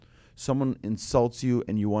someone insults you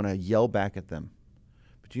and you want to yell back at them.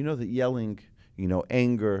 But you know that yelling,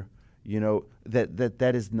 anger,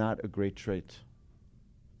 that is not a great trait.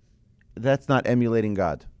 That's not emulating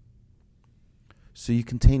God. So you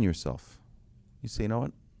contain yourself. You say, you know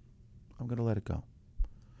what? I'm going to let it go.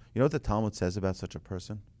 You know what the Talmud says about such a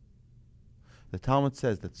person? The Talmud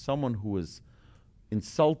says that someone who was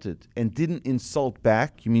insulted and didn't insult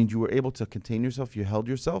back, you mean you were able to contain yourself, you held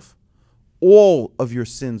yourself, all of your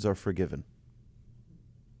sins are forgiven.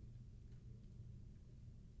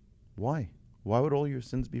 Why? Why would all your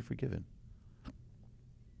sins be forgiven?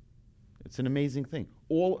 It's an amazing thing.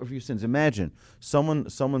 All of your sins. Imagine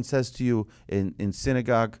someone says to you in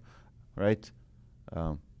synagogue, right?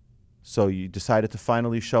 So you decided to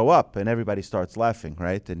finally show up, and everybody starts laughing,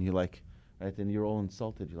 right? And you're like, right? And you're all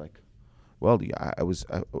insulted. You're like, well,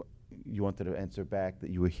 you wanted to answer back that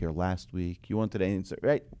you were here last week. You wanted to answer,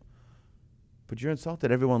 right? But you're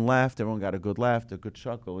insulted. Everyone laughed. Everyone got a good laugh, a good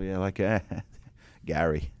chuckle. Yeah, like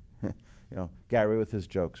Gary, Gary with his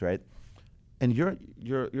jokes, right? And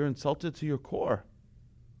you're insulted to your core.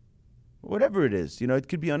 Whatever it is, it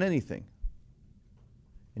could be on anything.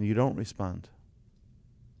 And you don't respond.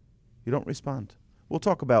 You don't respond. We'll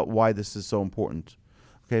talk about why this is so important.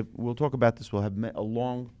 Okay, we'll talk about this. We'll have a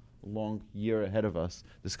long year ahead of us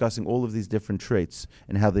discussing all of these different traits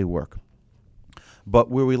and how they work.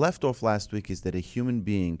 But where we left off last week is that a human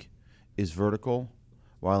being is vertical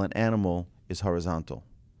while an animal is horizontal.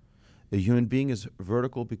 A human being is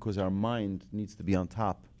vertical because our mind needs to be on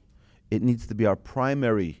top. It needs to be our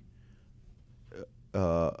primary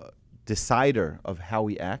decider of how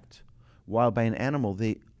we act, while by an animal,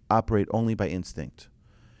 they operate only by instinct.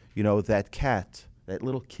 That cat, that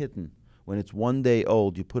little kitten, when it's 1 day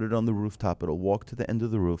old, you put it on the rooftop, it'll walk to the end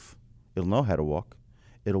of the roof. It'll know how to walk.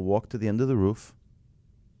 It'll walk to the end of the roof,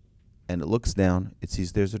 and it looks down, it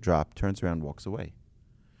sees there's a drop, turns around, walks away.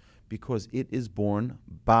 Because it is born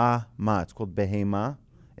ba-ma. It's called behema.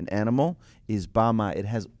 An animal is ba-ma. It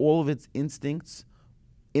has all of its instincts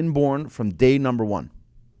inborn from day number one.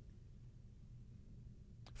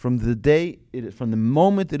 From the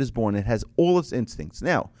moment it is born, it has all its instincts.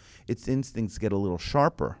 Now, its instincts get a little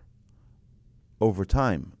sharper over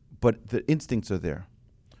time, but the instincts are there.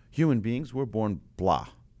 Human beings were born blah.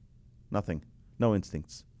 Nothing. No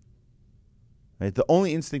instincts. Right? The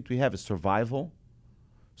only instinct we have is survival.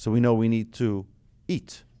 So we know we need to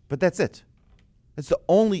eat. But that's it. It's the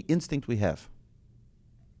only instinct we have.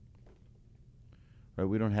 Right?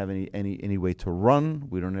 We don't have any way to run.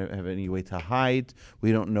 We don't have any way to hide.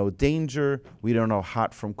 We don't know danger. We don't know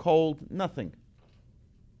hot from cold. Nothing.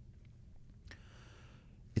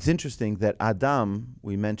 It's interesting that Adam,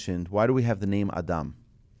 we mentioned, why do we have the name Adam?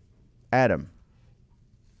 Adam.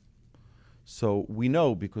 So we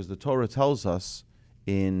know because the Torah tells us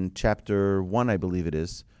in chapter 1, I believe it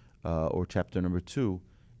is, or chapter number 2,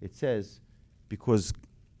 it says, because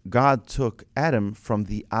God took Adam from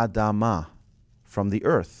the Adamah, from the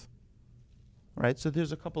earth. Right? So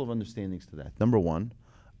there's a couple of understandings to that. Number 1,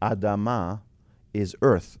 Adamah is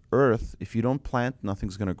earth. Earth, if you don't plant,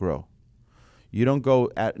 nothing's going to grow. You don't go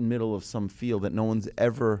at the middle of some field that no one's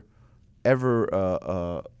ever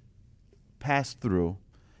passed through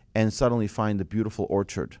and suddenly find a beautiful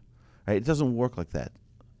orchard. Right? It doesn't work like that.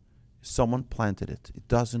 Someone planted it. It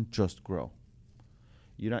doesn't just grow.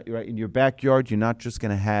 You're not right in your backyard. You're not just going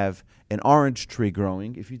to have an orange tree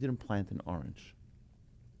growing if you didn't plant an orange.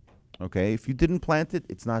 Okay? If you didn't plant it,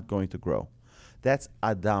 it's not going to grow. That's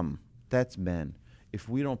Adam. That's man. If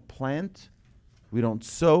we don't plant, we don't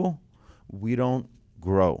sow, we don't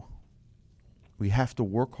grow. We have to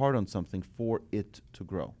work hard on something for it to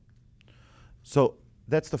grow. So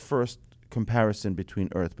that's the first comparison between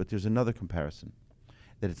earth. But there's another comparison,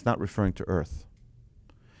 that it's not referring to earth.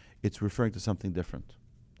 It's referring to something different.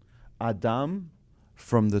 Adam,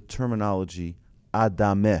 from the terminology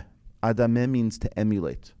Adameh. Adameh means to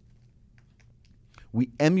emulate.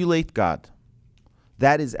 We emulate God.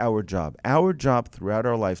 That is our job. Our job throughout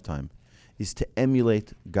our lifetime is to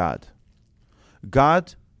emulate God.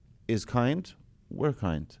 God is kind, we're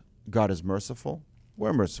kind. God is merciful,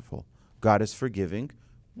 we're merciful. God is forgiving,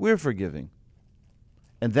 we're forgiving.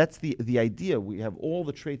 And that's the idea. We have all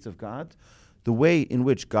the traits of God. The way in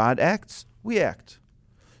which God acts, we act.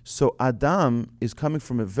 So Adam is coming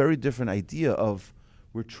from a very different idea of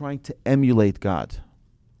we're trying to emulate God.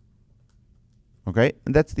 Okay?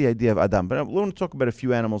 And that's the idea of Adam. But I want to talk about a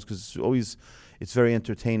few animals because it's very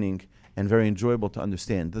entertaining and very enjoyable to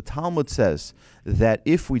understand. The Talmud says that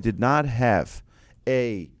if we did not have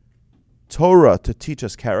a Torah to teach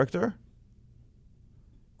us character,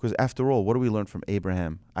 because after all, what do we learn from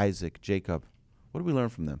Abraham, Isaac, Jacob? What do we learn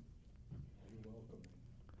from them?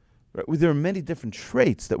 Right? There are many different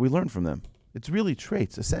traits that we learn from them. It's really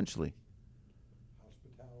traits, essentially.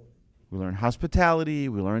 We learn hospitality,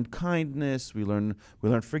 we learn kindness, we learn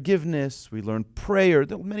forgiveness, we learn prayer.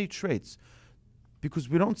 There are many traits. Because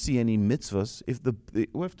we don't see any mitzvahs.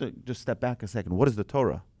 We have to just step back a second. What is the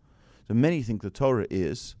Torah? So many think the Torah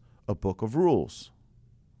is a book of rules,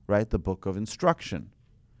 right? The book of instruction.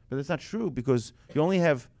 But that's not true, because you only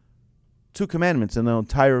have 2 commandments in the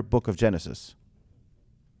entire book of Genesis.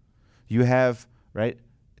 You have, right,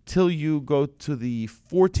 till you go to the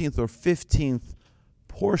 14th or 15th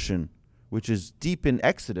portion, which is deep in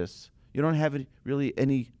Exodus, you don't have really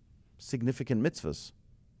any significant mitzvahs.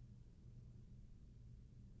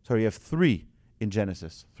 So you have 3 in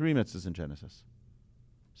Genesis, 3 mitzvahs in Genesis.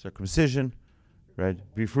 Circumcision, right?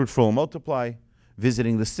 Be fruitful and multiply,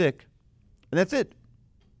 visiting the sick, and that's it.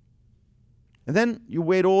 And then you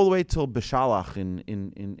wait all the way till Beshalach in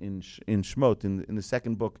Shmot, in the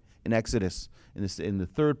second book, in Exodus, in the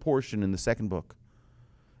third portion in the second book.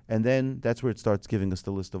 And then that's where it starts giving us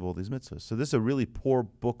the list of all these mitzvahs. So this is a really poor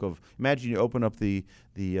book of. Imagine you open up the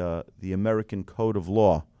American Code of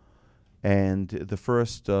Law, and the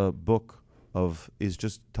first book is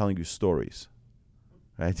just telling you stories,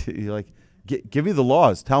 right? You're like, give me the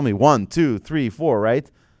laws. Tell me 1, 2, 3, 4,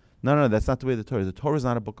 right? No, that's not the way the Torah is. The Torah is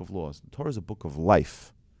not a book of laws. The Torah is a book of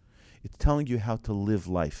life. It's telling you how to live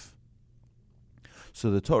life.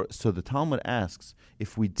 So the Talmud asks,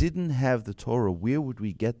 if we didn't have the Torah, where would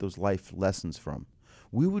we get those life lessons from?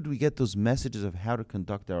 Where would we get those messages of how to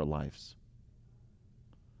conduct our lives?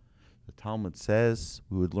 The Talmud says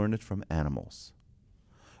we would learn it from animals.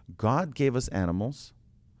 God gave us animals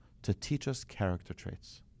to teach us character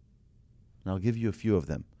traits. And I'll give you a few of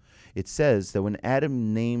them. It says that when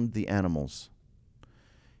Adam named the animals,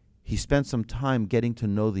 he spent some time getting to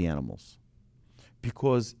know the animals.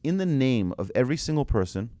 Because in the name of every single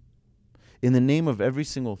person, in the name of every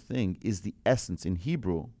single thing is the essence in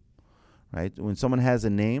Hebrew, right? When someone has a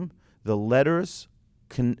name, the letters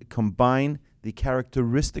can combine the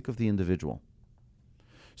characteristic of the individual.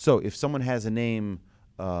 So if someone has a name,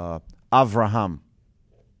 Avraham,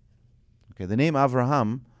 okay, the name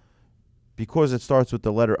Avraham, because it starts with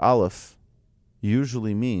the letter Aleph,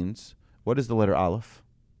 usually means, what is the letter Aleph?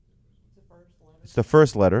 It's the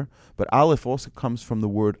first letter, but Aleph also comes from the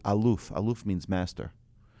word Aluf. Aluf means master.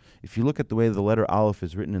 If you look at the way the letter Aleph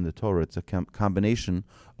is written in the Torah, it's a combination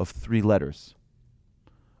of 3 letters.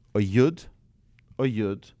 A Yud,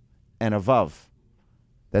 and a Vav.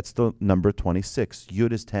 That's the number 26.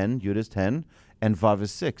 Yud is 10, and Vav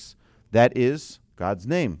is 6. That is God's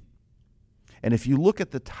name. And if you look at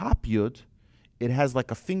the top Yud, it has like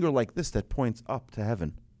a finger like this that points up to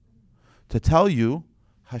heaven to tell you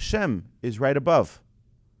Hashem is right above.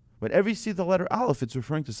 Whenever you see the letter Aleph, it's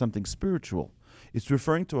referring to something spiritual. It's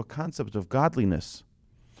referring to a concept of godliness.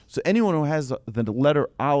 So anyone who has the letter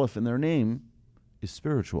Aleph in their name is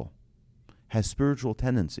spiritual, has spiritual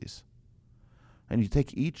tendencies. And you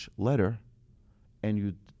take each letter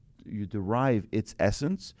and you derive its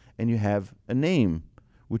essence, and you have a name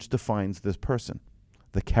which defines this person,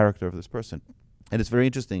 the character of this person. And it's very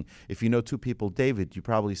interesting. If you know 2 people, David, you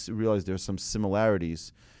probably realize there's some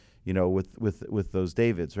similarities, with those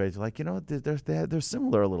Davids, right? Like, they're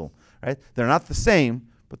similar a little, right? They're not the same,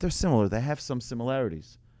 but they're similar. They have some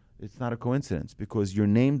similarities. It's not a coincidence, because your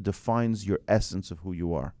name defines your essence of who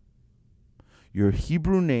you are. Your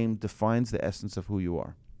Hebrew name defines the essence of who you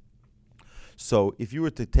are. So if you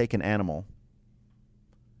were to take an animal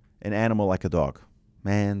like a dog,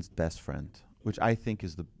 man's best friend, which I think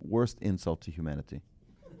is the worst insult to humanity.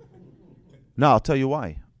 No, I'll tell you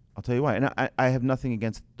why. And I have nothing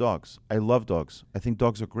against dogs. I love dogs. I think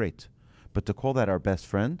dogs are great. But to call that our best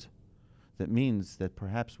friend, that means that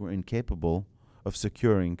perhaps we're incapable of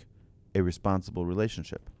securing a responsible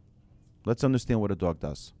relationship. Let's understand what a dog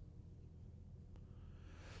does.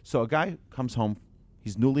 So a guy comes home,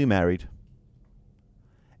 he's newly married,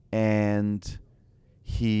 and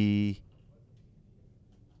he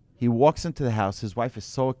walks into the house. His wife is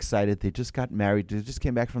so excited. They just got married. They just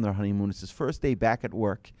came back from their honeymoon. It's his first day back at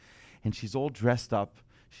work, and she's all dressed up.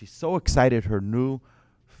 She's so excited. Her new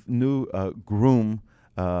groom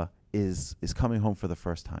is coming home for the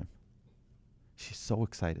first time. She's so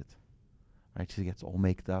excited, right? She gets all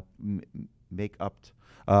make-upped,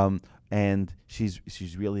 and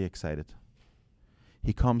she's really excited.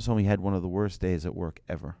 He comes home. He had one of the worst days at work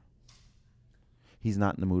ever. He's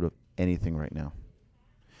not in the mood of anything right now.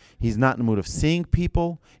 He's not in the mood of seeing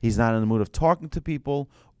people. He's not in the mood of talking to people.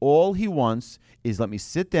 All he wants is let me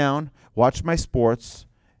sit down, watch my sports,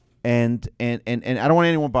 and I don't want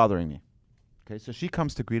anyone bothering me. Okay, so she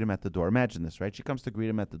comes to greet him at the door. Imagine this, right? She comes to greet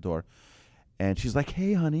him at the door, and she's like,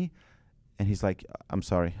 "Hey, honey," and he's like, "I'm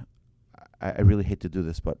sorry, I really hate to do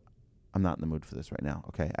this, but I'm not in the mood for this right now.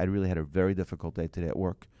 Okay, I really had a very difficult day today at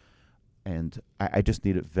work, and I just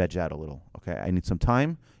need to veg out a little. Okay, I need some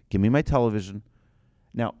time. Give me my television.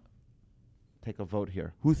 Now, take a vote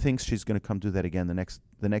here. Who thinks she's going to come do that again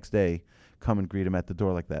the next day? Come and greet him at the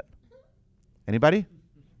door like that? Anybody?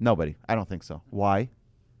 Nobody. I don't think so. Why?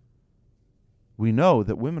 We know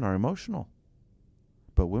that women are emotional,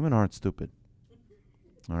 but women aren't stupid.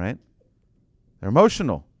 All right? They're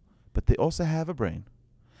emotional, but they also have a brain.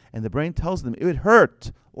 And the brain tells them, it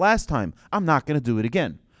hurt last time. I'm not going to do it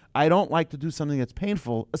again. I don't like to do something that's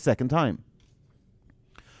painful a second time.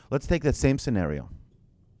 Let's take that same scenario.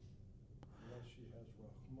 Unless she has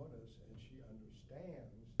Rahmanas and she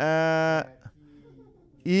understands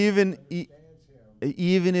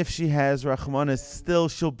Even if she has Rahmanas, still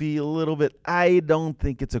she'll be a little bit, I don't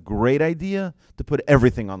think it's a great idea to put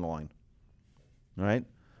everything on the line. All right?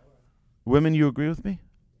 Women, you agree with me?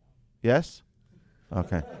 Yes?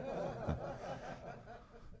 Okay.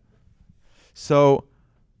 So,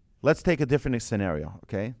 let's take a different scenario,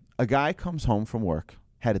 okay? A guy comes home from work,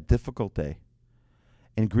 had a difficult day,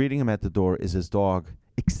 and greeting him at the door is his dog,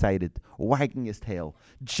 excited, wagging his tail,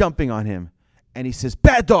 jumping on him, and he says,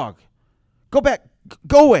 "Bad dog! Go back!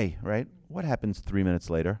 Go away!" Right? What happens 3 minutes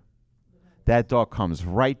later? That dog comes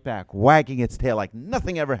right back, wagging its tail like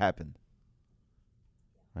nothing ever happened.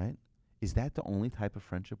 Right? Is that the only type of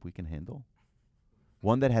friendship we can handle?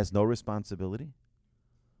 One that has no responsibility?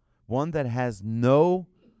 One that has no,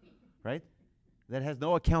 right? That has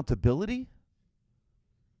no accountability?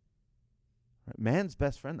 Right? Man's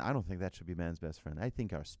best friend? I don't think that should be man's best friend. I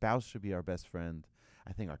think our spouse should be our best friend.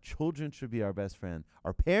 I think our children should be our best friend.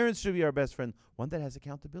 Our parents should be our best friend. One that has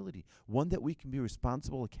accountability. One that we can be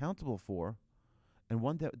responsible, accountable for. And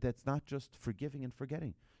one that's not just forgiving and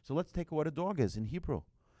forgetting. So let's take what a dog is in Hebrew.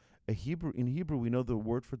 In Hebrew, we know the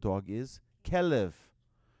word for dog is kelev.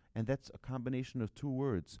 And that's a combination of two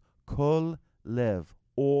words. Kol lev,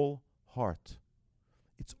 all heart.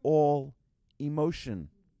 It's all emotion.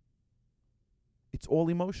 It's all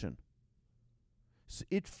emotion. So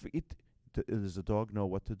does a dog know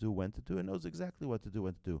what to do, when to do? It knows exactly what to do,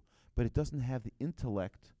 when to do. But it doesn't have the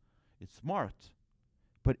intellect. It's smart.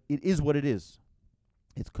 But it is what it is.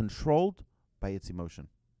 It's controlled by its emotion.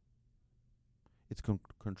 It's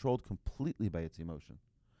controlled completely by its emotion.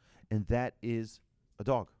 And that is a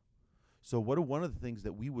dog. So one of the things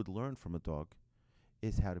that we would learn from a dog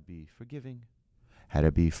is how to be forgiving, how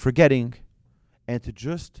to be forgetting, and to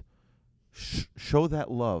just show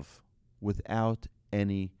that love without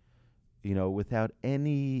any, without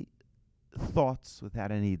any thoughts,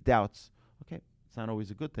 without any doubts. Okay, it's not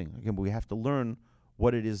always a good thing. Again, but we have to learn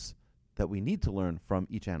what it is that we need to learn from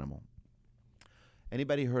each animal.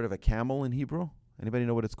 Anybody heard of a camel in Hebrew? Anybody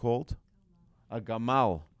know what it's called? A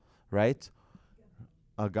gamal, right?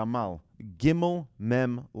 A gamal. Gimel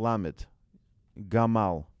mem lamed.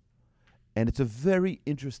 Gamal. And it's a very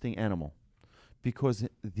interesting animal because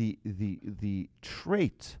the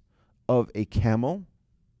trait of a camel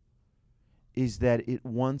is that it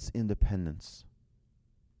wants independence.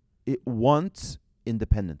 It wants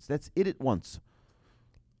independence. That's it wants.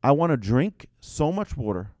 I want to drink so much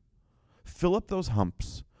water, fill up those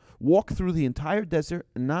humps, walk through the entire desert,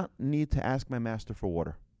 and not need to ask my master for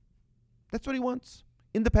water. That's what he wants.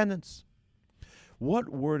 Independence. What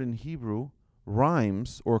word in Hebrew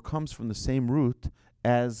rhymes or comes from the same root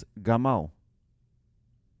as gamal?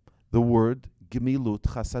 The word gemilut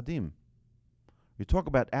chasadim. We talk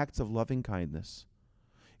about acts of loving kindness.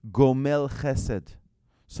 Gomel chesed.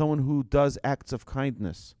 Someone who does acts of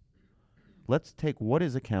kindness. Let's take what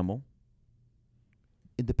is a camel?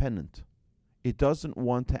 Independent. It doesn't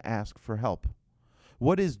want to ask for help.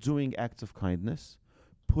 What is doing acts of kindness?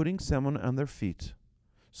 Putting someone on their feet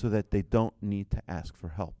so that they don't need to ask for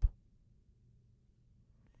help.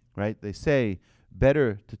 Right? They say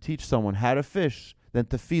better to teach someone how to fish than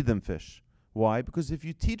to feed them fish. Why? Because if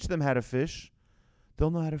you teach them how to fish,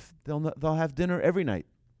 they'll know how to they'll have dinner every night.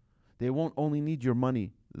 They won't only need your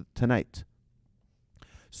money tonight.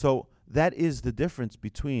 So that is the difference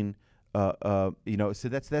between so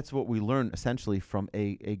that's what we learn essentially from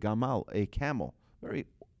a gamal, a camel, very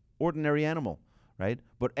ordinary animal, right?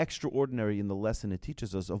 But extraordinary in the lesson it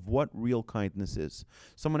teaches us of what real kindness is.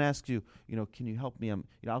 Someone asks you, can you help me?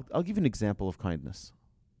 I'll give you an example of kindness.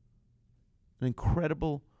 An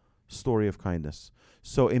incredible story of kindness.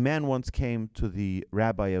 So a man once came to the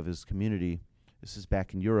rabbi of his community. This is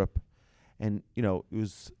back in Europe, and it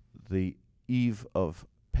was the eve of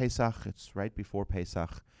Pesach, it's right before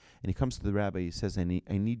Pesach, and he comes to the rabbi, he says, I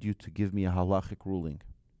need you to give me a halachic ruling.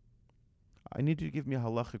 I need you to give me a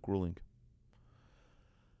halachic ruling.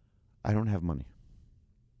 I don't have money.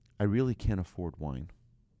 I really can't afford wine.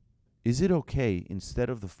 Is it okay, instead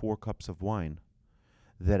of the 4 cups of wine,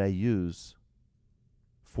 that I use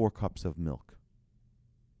 4 cups of milk?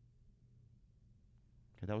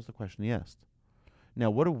 Okay, that was the question he asked. Now,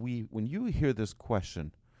 when you hear this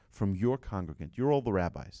question from your congregant, you're all the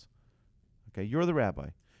rabbis. Okay, you're the rabbi.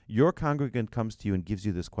 Your congregant comes to you and gives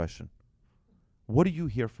you this question. What do you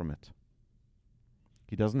hear from it?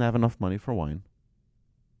 He doesn't have enough money for wine,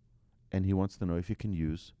 and he wants to know if you can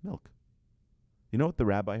use milk. You know what the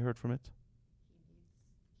rabbi heard from it?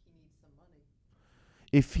 He needs some money.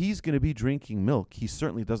 If he's going to be drinking milk, he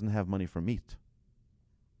certainly doesn't have money for meat.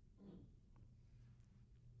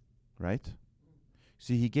 Right?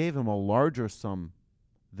 See, he gave him a larger sum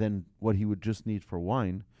than what he would just need for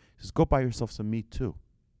wine. He says, go buy yourself some meat too.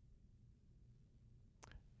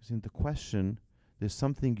 See, the question, there's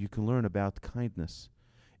something you can learn about kindness.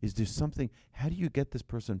 Is there something, how do you get this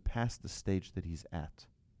person past the stage that he's at?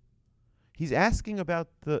 He's asking about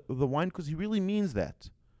the wine because he really means that.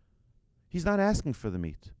 He's not asking for the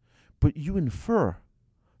meat. But you infer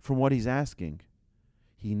from what he's asking,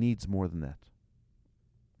 he needs more than that.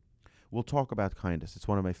 We'll talk about kindness. It's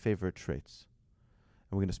one of my favorite traits.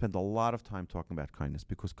 And we're going to spend a lot of time talking about kindness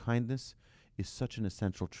because kindness is such an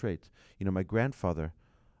essential trait. You know, my grandfather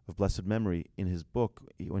of blessed memory, in his book,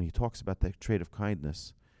 when he talks about the trait of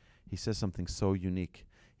kindness, he says something so unique.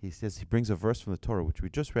 He brings a verse from the Torah, which we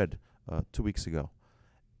just read 2 weeks ago.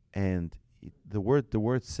 And the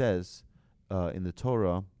word says in the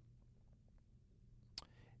Torah,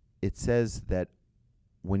 it says that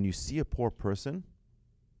when you see a poor person,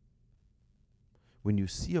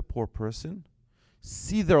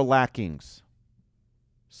 see their lackings.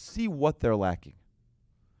 See what they're lacking.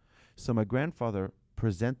 So my grandfather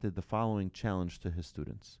presented the following challenge to his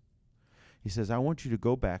students. He says, I want you to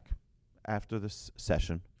go back after this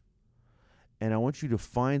session, and I want you to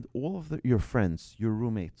find all of your friends, your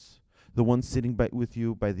roommates, the ones sitting with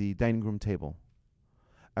you by the dining room table.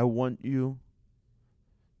 I want you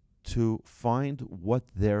to find what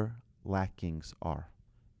their lackings are.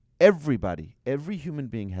 Everybody, every human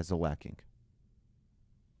being has a lacking.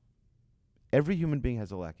 Every human being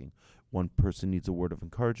has a lacking. One person needs a word of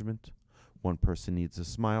encouragement. One person needs a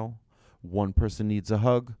smile. One person needs a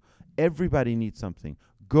hug. Everybody needs something.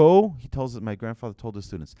 Go, my grandfather told his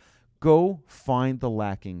students, go find the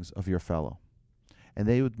lackings of your fellow. And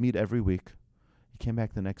they would meet every week. He came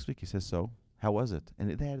back the next week. He says, so, how was it?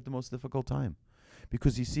 And they had the most difficult time.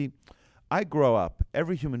 Because you see, I grow up,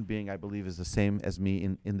 every human being, I believe, is the same as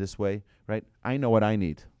me in this way, right? I know what I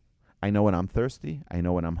need. I know when I'm thirsty. I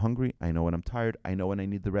know when I'm hungry. I know when I'm tired. I know when I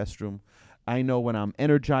need the restroom. I know when I'm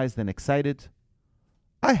energized and excited.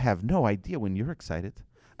 I have no idea when you're excited.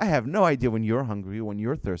 I have no idea when you're hungry or when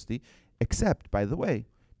you're thirsty, except, by the way,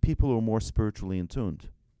 people who are more spiritually in tuned.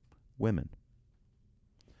 Women.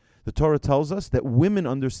 The Torah tells us that women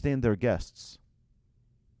understand their guests.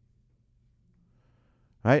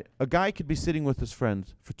 Right? A guy could be sitting with his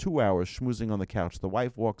friend for 2 hours schmoozing on the couch. The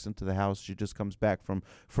wife walks into the house. She just comes back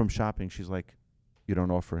from shopping. She's like, you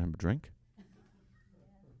don't offer him a drink?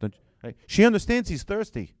 Don't you? Right? She understands he's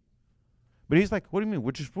thirsty. But he's like, what do you mean?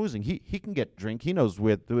 We're just schmoozing. He can get drink. He knows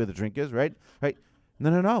where the drink is, right? Right?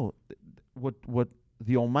 No. What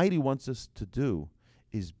the Almighty wants us to do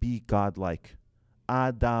is be godlike.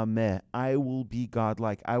 Adameh. I will be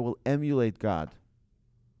godlike. I will emulate God.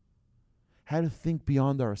 How to think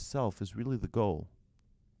beyond ourselves is really the goal.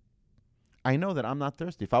 I know that I'm not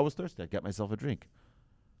thirsty. If I was thirsty, I'd get myself a drink.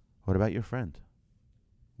 What about your friend?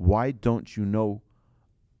 Why don't you know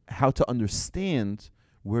how to understand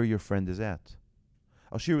where your friend is at?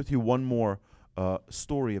 I'll share with you one more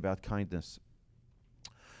story about kindness.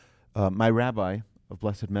 My rabbi of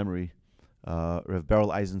blessed memory, Rev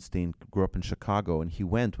Beryl Eisenstein, grew up in Chicago, and he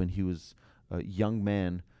went, when he was a young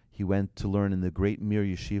man, he went to learn in the great Mir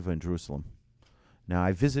Yeshiva in Jerusalem. Now,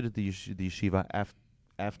 I visited the yeshiva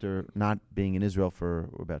after not being in Israel for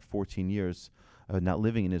about 14 years, not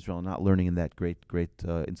living in Israel, not learning in that great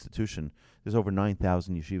institution. There's over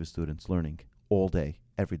 9,000 yeshiva students learning all day,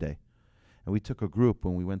 every day. And we took a group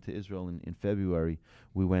when we went to Israel in February.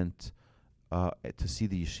 We went to see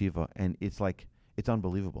the yeshiva, and it's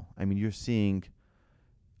unbelievable. I mean, you're seeing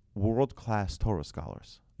world-class Torah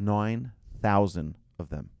scholars, 9,000 of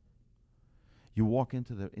them. You walk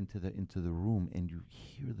into the room and you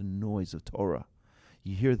hear the noise of Torah.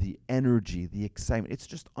 You hear the energy, the excitement. It's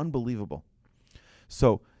just unbelievable.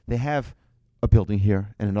 So they have a building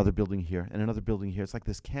here and another building here and another building here. It's like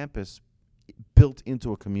this campus built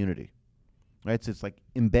into a community, right? So it's like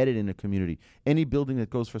embedded in a community. Any building that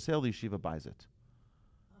goes for sale, the yeshiva buys it.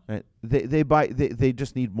 Right? They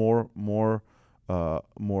just need more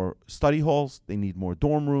study halls. They need more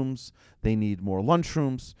dorm rooms. They need more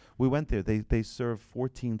lunchrooms. We went there. They serve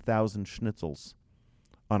 14,000 schnitzels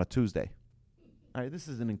on a Tuesday. All right, this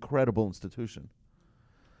is an incredible institution.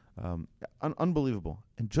 Unbelievable.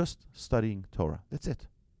 And just studying Torah. That's it.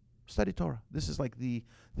 Study Torah. This is like the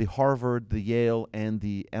Harvard, the Yale, and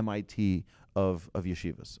the MIT of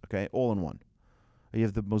yeshivas. Okay, all in one. You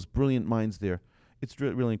have the most brilliant minds there. It's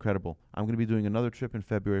really incredible. I'm going to be doing another trip in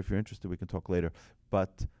February. If you're interested, we can talk later.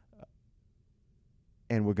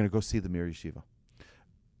 And we're going to go see the Mir Yeshiva.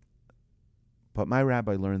 But my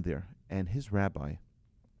rabbi learned there, and his rabbi,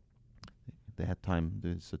 they had time.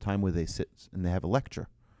 There's a time where they sit and they have a lecture.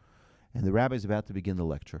 And the rabbi's about to begin the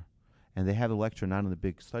lecture. And they have the lecture not in the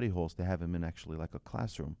big study halls. They have him in actually like a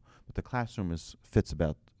classroom. But the classroom fits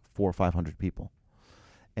about 400 or 500 people.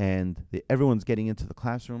 And everyone's getting into the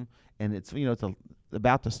classroom. And it's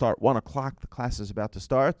about to start 1 o'clock. The class is about to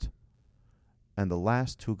start. And the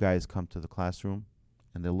last two guys come to the classroom.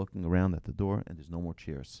 And they're looking around at the door. And there's no more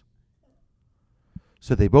chairs.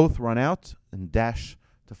 So they both run out and dash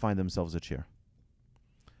to find themselves a chair.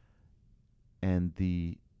 And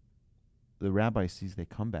the rabbi sees they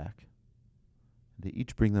come back. They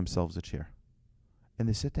each bring themselves a chair. And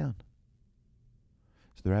they sit down.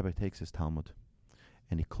 So the rabbi takes his Talmud.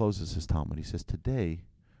 And he closes his Talmud. He says, today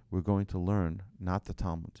we're going to learn not the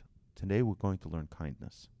Talmud. Today we're going to learn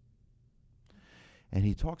kindness. And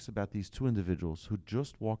he talks about these two individuals who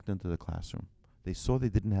just walked into the classroom. They saw they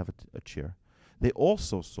didn't have a chair. They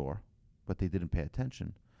also saw, but they didn't pay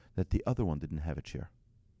attention, that the other one didn't have a chair.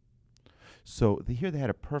 So here they had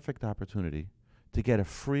a perfect opportunity to get a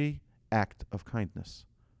free act of kindness.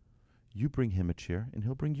 You bring him a chair, and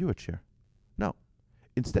he'll bring you a chair. No.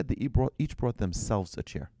 Instead, they each brought themselves a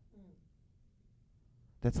chair.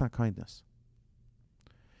 That's not kindness.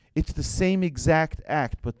 It's the same exact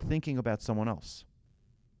act, but thinking about someone else.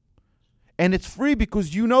 And it's free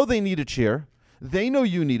because you know they need a chair. They know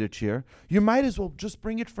you need a chair. You might as well just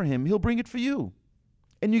bring it for him. He'll bring it for you.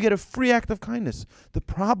 And you get a free act of kindness. The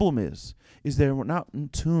problem is they're not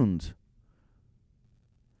attuned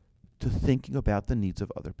to thinking about the needs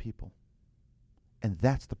of other people. And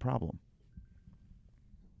that's the problem.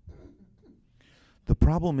 The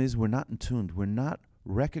problem is we're not in tuned. We're not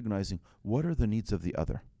recognizing what are the needs of the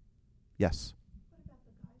other. Yes? What about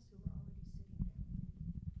the guys who were already sitting there?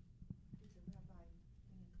 Did the rabbi,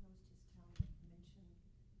 when he closed his Talmud, mention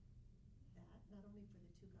that not only for the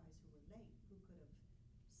two guys who were late, who could have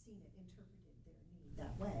seen it, interpreted their need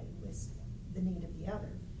that way, was the need of the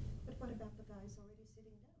other, but what about the guys already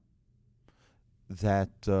sitting down?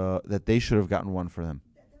 That they should have gotten one for them.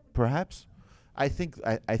 Perhaps. I think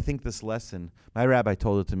this lesson, my rabbi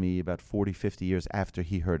told it to me about 40, 50 years after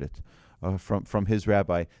he heard it from his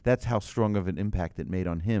rabbi. That's how strong of an impact it made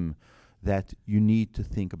on him, that you need to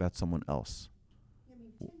think about someone else. I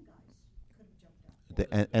mean, 10 guys could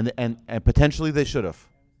have jumped out. And potentially they should have.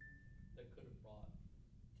 They could have brought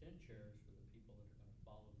 10 chairs for the people that are going to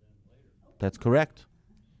follow them later. That's correct.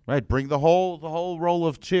 Right? Bring the whole roll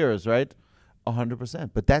of chairs, right?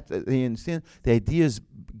 100%. But you understand? The idea is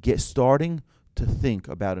starting to think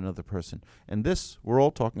about another person. And this, we're all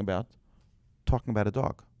talking about a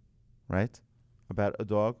dog, right? About a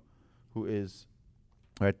dog who is,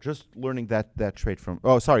 right, just learning that trait from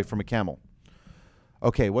a camel.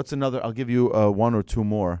 Okay, what's another? I'll give you one or two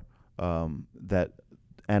more that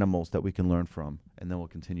animals that we can learn from, and then we'll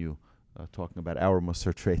continue talking about our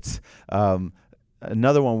Musar traits.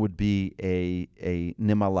 Another one would be a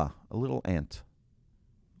nimala, a little ant.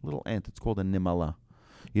 It's called a nimala.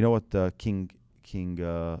 You know what King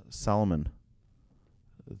Solomon,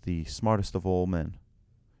 the smartest of all men,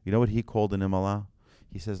 you know what he called a nimala?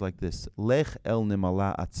 He says like this: Lech el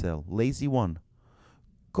nimala atzel, lazy one,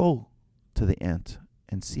 go to the ant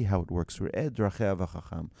and see how it works.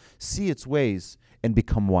 See its ways and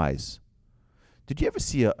become wise. Did you ever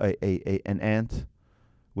see an ant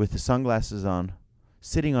with the sunglasses on,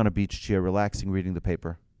 sitting on a beach chair, relaxing, reading the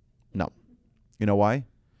paper? No. You know why?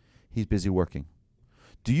 He's busy working.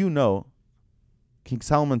 Do you know, King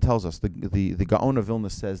Solomon tells us, the Gaon of Vilna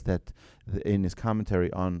says that in his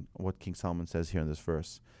commentary on what King Solomon says here in this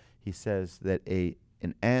verse, he says that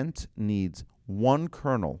an ant needs one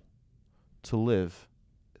kernel to live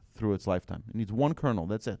through its lifetime. It needs one kernel,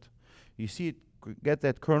 that's it. You see it get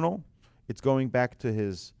that kernel, it's going back to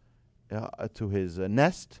his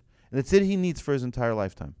nest, and that's it he needs for his entire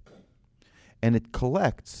lifetime. And it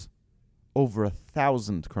collects over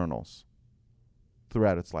 1,000 kernels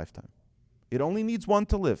throughout its lifetime. It only needs one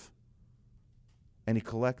to live. And he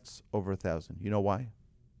collects over 1,000. You know why?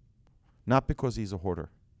 Not because he's a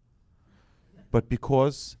hoarder, but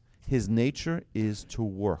because his nature is to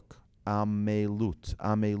work. Amelut.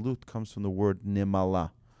 Amelut comes from the word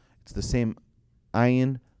nimala. It's the same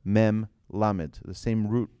ayin, mem, lamed. The same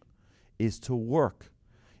root is to work.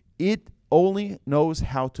 It only knows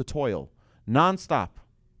how to toil, non-stop.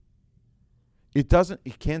 It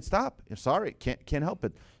can't stop. I'm sorry, can't help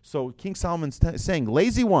it. So King Solomon's saying,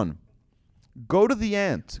 lazy one, go to the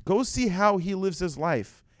ant. Go see how he lives his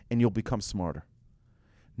life, and you'll become smarter.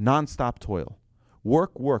 Non-stop toil.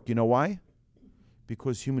 Work. You know why?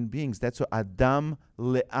 Because human beings, that's what Adam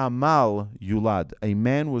le'amal yulad. A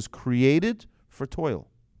man was created for toil.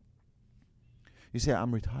 You say,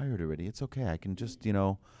 I'm retired already. It's okay. I can just,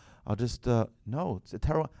 no, it's a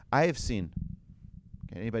terrible. I have seen,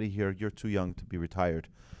 anybody here, you're too young to be retired.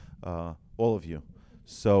 All of you.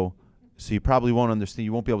 So you probably won't understand.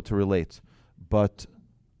 You won't be able to relate. But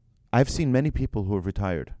I've seen many people who have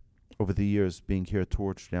retired over the years, being here at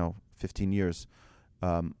Torch now 15 years.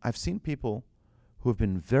 I've seen people who have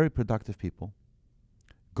been very productive people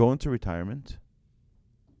go into retirement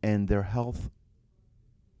and their health,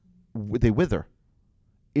 they wither.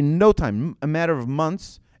 In no time, a matter of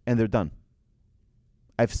months, and they're done.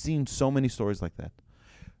 I've seen so many stories like that.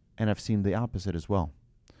 And I've seen the opposite as well,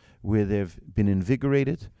 where they've been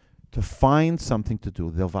invigorated to find something to do.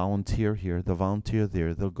 They'll volunteer here, they'll volunteer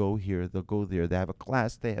there, they'll go here, they'll go there. They have a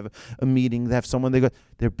class, they have a meeting, they have someone,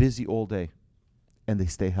 they're busy all day, and they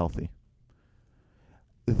stay healthy.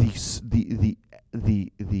 The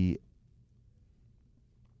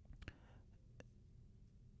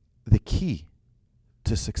key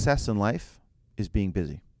to success in life is being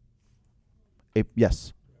busy.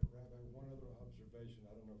 Yes. Rabbi, one other observation.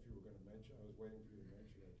 I don't know if you were going to mention. I was waiting for you to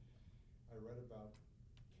mention it. I read about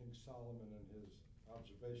King Solomon and his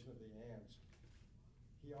observation of the ants.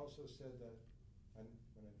 He also said that when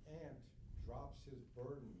an ant drops his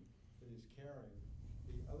burden that he's carrying,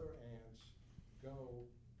 the other ants go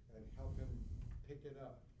and help him pick it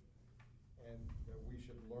up, and that we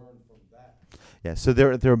should learn from that. Yeah. So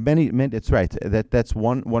there are many. It's right. That's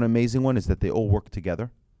one amazing one is that they all work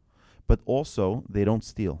together. But also, they don't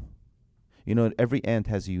steal. Every ant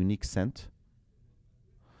has a unique scent.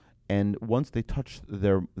 And once they touch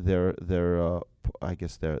their little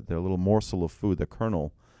morsel of food, their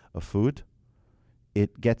kernel of food,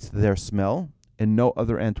 it gets their smell, and no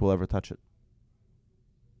other ant will ever touch it.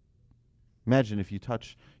 Imagine if you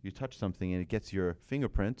touch something and it gets your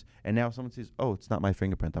fingerprint, and now someone says, "Oh, it's not my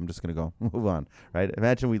fingerprint. I'm just going to go move on." Right?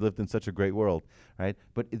 Imagine we lived in such a great world, right?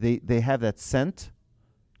 But they have that scent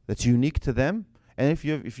that's unique to them, and if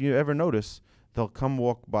you ever notice, they'll come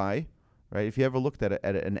walk by, right? If you ever looked at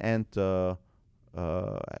an ant, I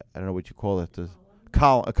don't know what you call it, a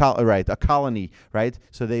colony, right?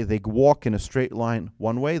 So they walk in a straight line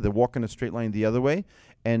one way, they walk in a straight line the other way,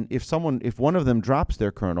 and if one of them drops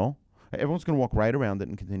their kernel, everyone's going to walk right around it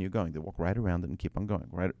and continue going. They walk right around it and keep on going,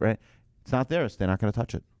 right? It's not theirs; they're not going to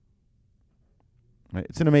touch it. Right?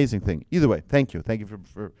 It's an amazing thing. Either way, thank you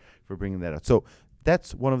for bringing that out. So.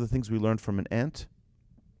 That's one of the things we learned from an ant.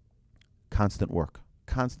 Constant work,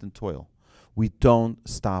 constant toil. We don't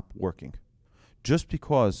stop working. Just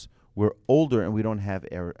because we're older and we don't have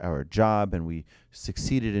our job and we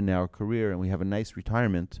succeeded in our career and we have a nice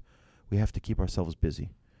retirement, we have to keep ourselves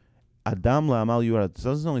busy. Adam la'amal yurad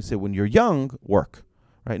doesn't only say when you're young, work.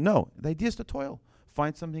 Right? No, the idea is to toil.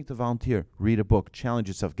 Find something to volunteer, read a book, challenge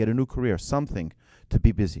yourself, get a new career, something to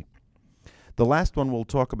be busy. The last one we'll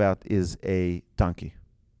talk about is a donkey.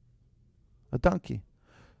 A donkey.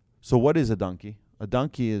 So what is a donkey? A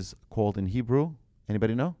donkey is called in Hebrew,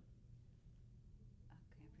 anybody know?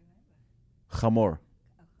 Chamor.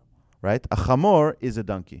 Right? A chamor is a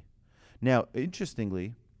donkey. Now,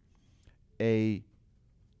 interestingly, the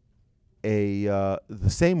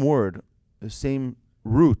same word, the same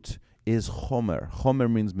root is chomer.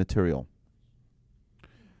 Chomer means material.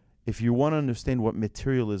 If you want to understand what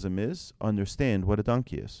materialism is, understand what a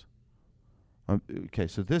donkey is. Okay,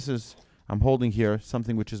 so I'm holding here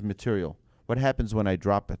something which is material. What happens when I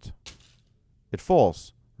drop it? It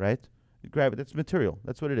falls, right? You grab it, that's material.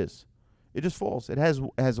 That's what it is. It just falls. It has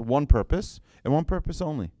one purpose, and one purpose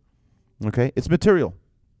only. Okay? It's material.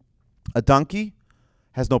 A donkey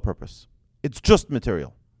has no purpose. It's just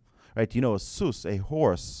material. Right? A sus, a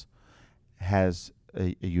horse, has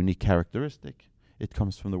a unique characteristic. It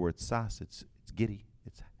comes from the word sas. It's giddy.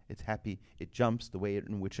 It's happy. It jumps. The way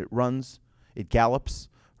in which it runs, it gallops.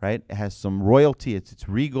 Right? It has some royalty. It's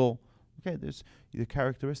regal. Okay, there's the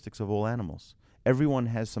characteristics of all animals. Everyone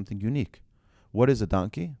has something unique. What is a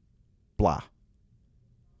donkey? Blah.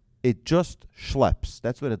 It just schleps.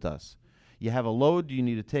 That's what it does. You have a load you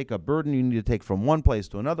need to take, a burden you need to take from one place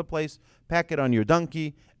to another place, pack it on your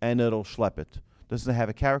donkey, and it'll schlep it. Does it have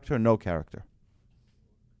a character? No character.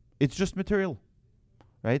 It's just material,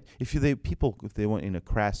 right? If they want in a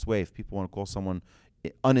crass way, if people want to call someone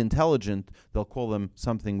unintelligent, they'll call them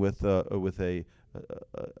something with a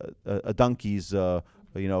donkey's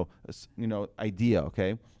idea.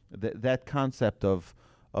 Okay, that concept of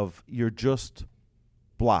you're just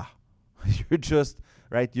blah, you're just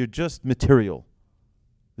right. You're just material.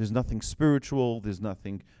 There's nothing spiritual. There's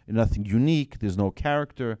nothing unique. There's no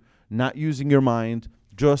character. Not using your mind.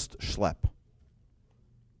 Just schlep.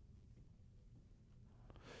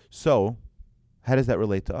 So, how does that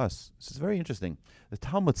relate to us? This is very interesting. The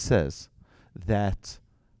Talmud says that.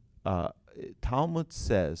 Talmud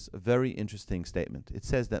says a very interesting statement. It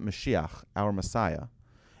says that Mashiach, our Messiah,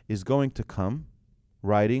 is going to come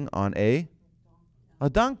riding on a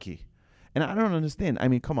donkey. And I don't understand. I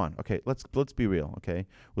mean, come on. Okay, let's be real, okay?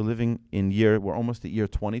 We're almost at year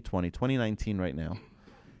 2019 right now.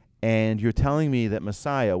 And you're telling me that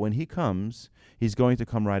Messiah, when he comes, he's going to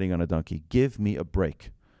come riding on a donkey. Give me a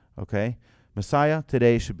break, okay? Messiah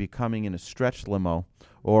today should be coming in a stretched limo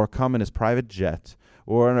or come in his private jet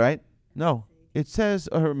or, right? No, it says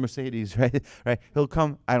Mercedes, right? Right. He'll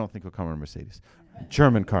come. I don't think he'll come in a Mercedes,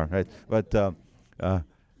 German car, right?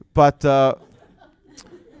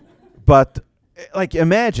 But like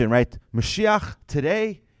imagine, right? Mashiach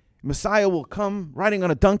today, Messiah will come riding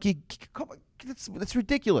on a donkey. That's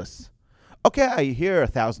ridiculous. Okay, I hear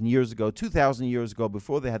 1,000 years ago, 2,000 years ago,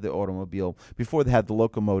 before they had the automobile, before they had the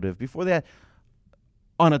locomotive, before they had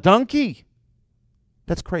on a donkey.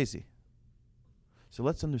 That's crazy. So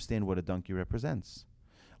let's understand what a donkey represents.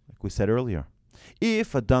 Like we said earlier,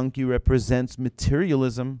 if a donkey represents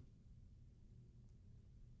materialism,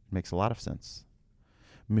 it makes a lot of sense.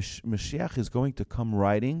 Mashiach is going to come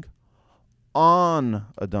riding on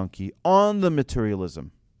a donkey, on the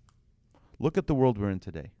materialism. Look at the world we're in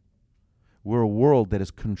today. We're a world that is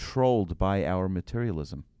controlled by our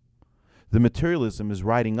materialism. The materialism is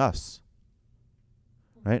riding us,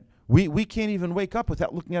 right? We can't even wake up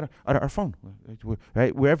without looking at our phone.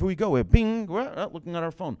 Right? Wherever we go, we're not looking at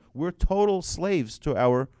our phone. We're total slaves to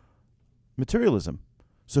our materialism.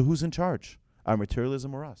 So who's in charge? Our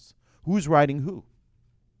materialism or us? Who's riding who?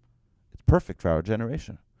 It's perfect for our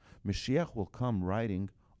generation. Mashiach will come riding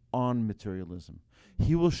on materialism.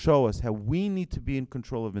 He will show us how we need to be in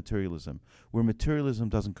control of materialism, where materialism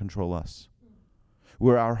doesn't control us.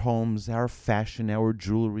 Where our homes, our fashion, our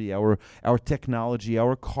jewelry, our technology,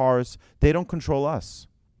 our cars, they don't control us.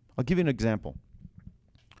 I'll give you an example.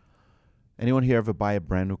 Anyone here ever buy a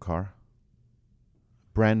brand new car?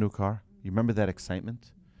 Brand new car? You remember that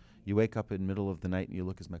excitement? You wake up in the middle of the night and you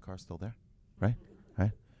look, is my car still there? Right?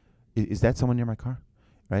 Right? Is that someone near my car?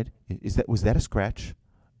 Right? Was that a scratch?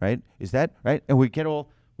 Right? Is that right? And we get all,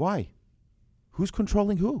 why? Who's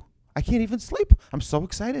controlling who? I can't even sleep. I'm so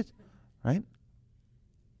excited. Right?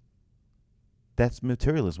 That's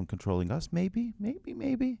materialism controlling us, maybe.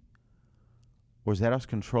 Or is that us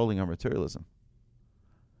controlling our materialism?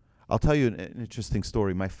 I'll tell you an interesting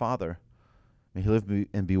story. My father, may he live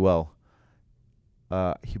and be well,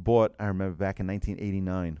 he bought, I remember back in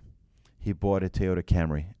 1989, he bought a Toyota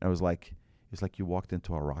Camry. It was like you walked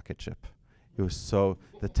into a rocket ship. It was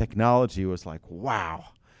the technology was like, wow.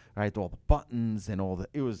 Right, all the buttons and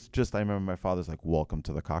it was just, I remember my father's like, welcome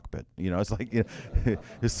to the cockpit. It's like, he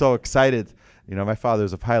was so excited. My father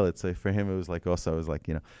was a pilot, so for him it was like also, it was like,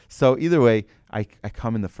 So either way, I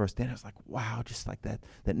come in the first day and I was like, wow, just like that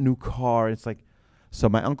new car. It's like, so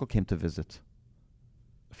my uncle came to visit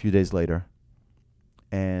a few days later,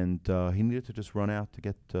 and he needed to just run out to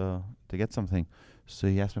get something. So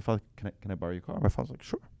he asked my father, can I borrow your car? My father's like,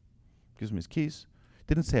 sure. Gives him his keys.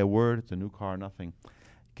 Didn't say a word. It's a new car, nothing.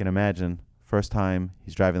 You can imagine, first time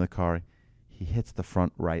he's driving the car, he hits the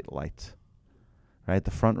front right light. Right?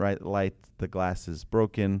 The front right light, the glass is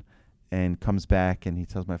broken, and comes back, and he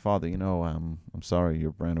tells my father, I'm sorry,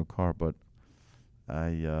 your brand new car, but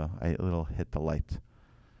I little hit the light.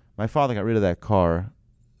 My father got rid of that car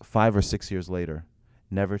 5 or 6 years later,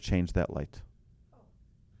 never changed that light.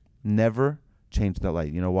 Never changed that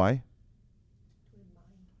light. You know why?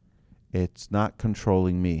 It's not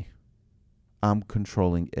controlling me. I'm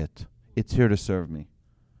controlling it. It's here to serve me.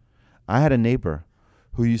 I had a neighbor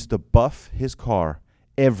who used to buff his car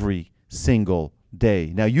every single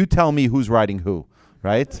day. Now you tell me who's riding who,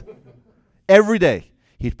 right? Every day.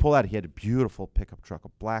 He'd pull out. He had a beautiful pickup truck, a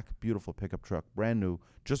black, beautiful pickup truck, brand new,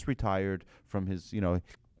 just retired from his. He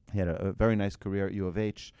had a very nice career at U of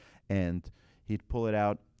H, and he'd pull it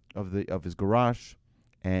out of his garage,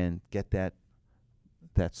 and get that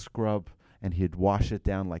scrub, and he'd wash it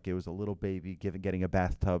down like it was a little baby getting a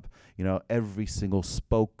bathtub. Every single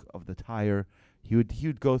spoke of the tire. He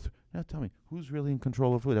would go through. Now tell me, who's really in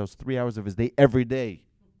control of food? That was 3 hours of his day every day.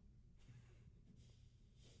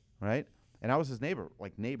 Right? And I was his neighbor,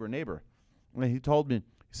 like neighbor. And he told me, he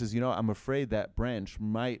says, I'm afraid that branch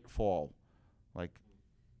might fall.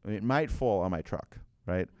 It might fall on my truck,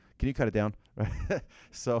 right? Can you cut it down? Right?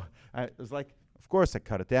 So I was like, of course I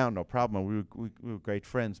cut it down, no problem. We were great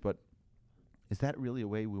friends, but is that really a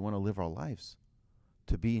way we want to live our lives?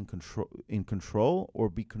 To be in control or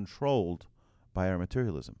be controlled by our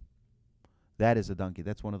materialism? That is a donkey.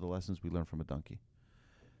 That's one of the lessons we learn from a donkey.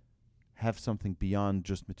 Have something beyond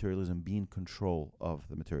just materialism, be in control of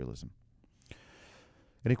the materialism.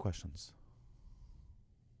 Any questions?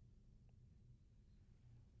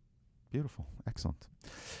 Beautiful. Excellent.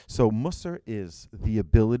 So Musar is the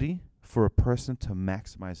ability for a person to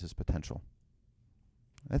maximize his potential.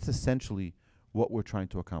 That's essentially what we're trying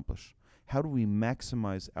to accomplish. How do we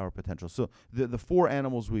maximize our potential? So the 4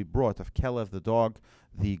 animals we brought, of Kelev, the dog,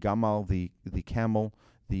 the Gamal, the camel,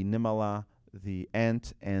 the Nimala, the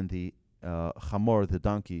ant, and the Chamor, the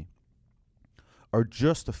donkey, are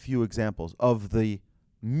just a few examples of the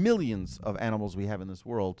millions of animals we have in this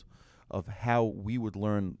world, of how we would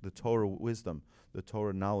learn the Torah wisdom, the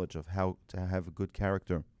Torah knowledge of how to have a good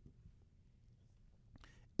character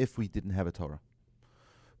if we didn't have a Torah.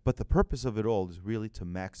 But the purpose of it all is really to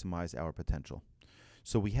maximize our potential.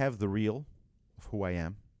 So we have the real of who I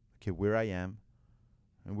am, where I am,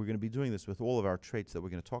 and we're going to be doing this with all of our traits that we're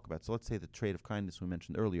going to talk about. So let's say the trait of kindness we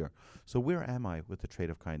mentioned earlier. So where am I with the trait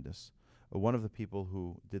of kindness? One of the people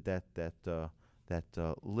who did that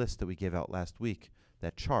list that we gave out last week,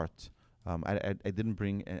 that chart, I didn't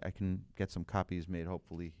bring. I can get some copies made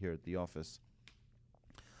hopefully here at the office.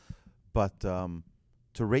 But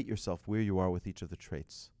to rate yourself where you are with each of the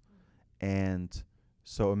traits. And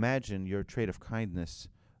so imagine your trait of kindness,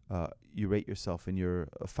 you rate yourself and you're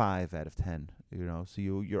a 5 out of 10, so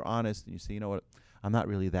you're honest and you say, what, I'm not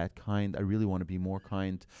really that kind. I really want to be more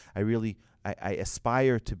kind. I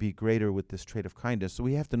aspire to be greater with this trait of kindness. So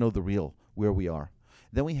we have to know the real, where we are.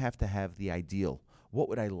 Then we have to have the ideal. What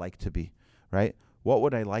would I like to be, right? What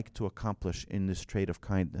would I like to accomplish in this trait of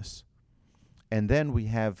kindness? And then we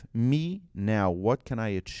have me now. What can I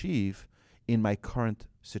achieve in my current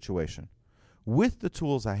situation with the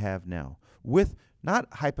tools I have now? With not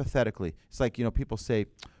hypothetically. It's like, people say,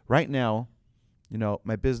 right now,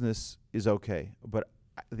 my business is okay, but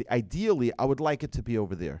ideally, I would like it to be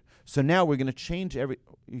over there. So now we're going to change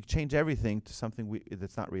everything to something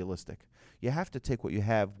that's not realistic. You have to take what you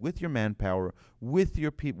have with your manpower, with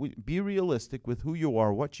your people. Be realistic with who you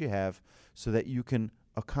are, what you have, so that you can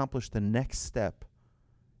accomplish the next step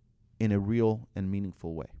in a real and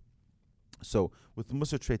meaningful way. So with the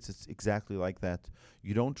Musar traits, it's exactly like that.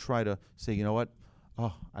 You don't try to say, oh,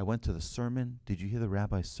 I went to the sermon. Did you hear the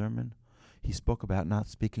rabbi's sermon? He spoke about not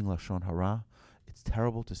speaking Lashon Hara. It's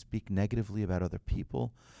terrible to speak negatively about other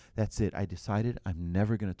people. That's it. I decided I'm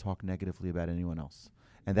never going to talk negatively about anyone else.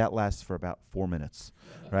 And that lasts for about 4 minutes,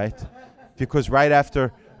 right? Because right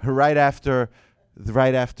after the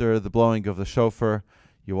blowing of the shofar,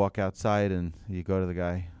 you walk outside and you go to the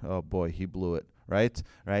guy, oh boy, he blew it, right?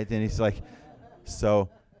 And he's like, so,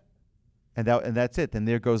 and that's it. And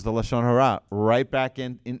there goes the Lashon Hara, right back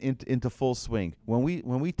into full swing. When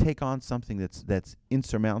we take on something that's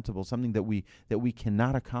insurmountable, something that we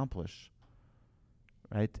cannot accomplish,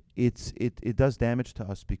 right? It does damage to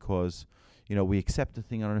us because, we accept the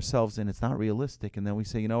thing on ourselves and it's not realistic, and then we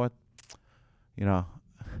say,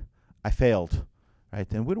 I failed. Right,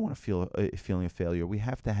 and we don't want to feel a feeling of failure. We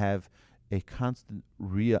have to have a constant,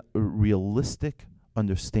 realistic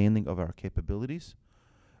understanding of our capabilities,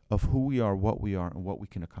 of who we are, what we are, and what we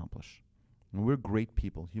can accomplish. And we're great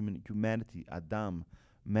people. Humanity, Adam,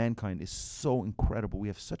 mankind is so incredible. We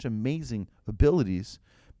have such amazing abilities,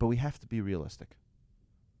 but we have to be realistic.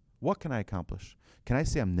 What can I accomplish? Can I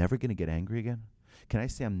say I'm never going to get angry again? Can I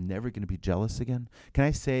say I'm never going to be jealous again? Can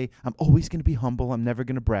I say I'm always going to be humble? I'm never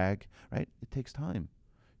going to brag, right? It takes time.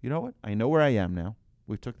 You know what? I know where I am now.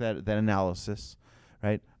 We took that analysis,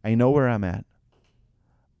 right? I know where I'm at.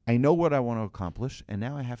 I know what I want to accomplish, and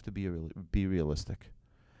now I have to be realistic.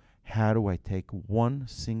 How do I take one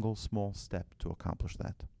single small step to accomplish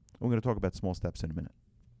that? We're going to talk about small steps in a minute.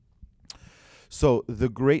 So the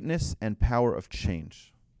greatness and power of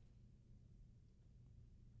change.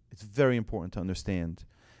 It's very important to understand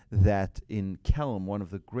that in Kelm, one of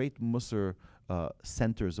the great Musar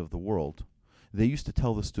centers of the world, they used to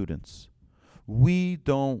tell the students, we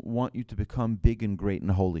don't want you to become big and great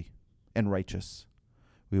and holy and righteous.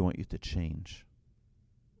 We want you to change.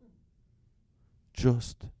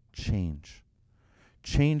 Just change.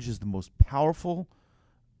 Change is the most powerful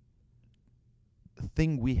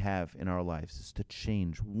thing we have in our lives, is to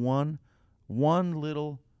change. One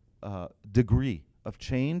little degree of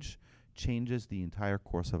change changes the entire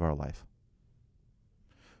course of our life.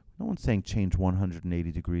 No one's saying change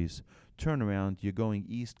 180 degrees. Turn around, you're going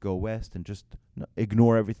east, go west, and just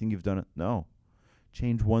ignore everything you've done. No.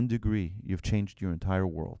 Change 1 degree, you've changed your entire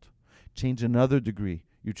world. Change another degree,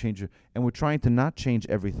 you change your... And we're trying to not change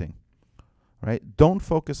everything, right? Don't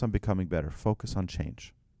focus on becoming better. Focus on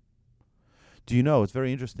change. Do you know, it's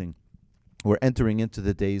very interesting. We're entering into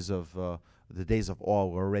the days of awe.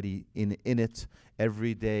 We're already in it.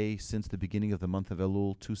 Every day since the beginning of the month of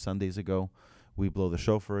Elul, 2 Sundays ago, we blow the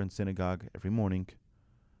shofar in synagogue every morning.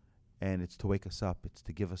 And it's to wake us up. It's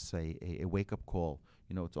to give us a wake-up call.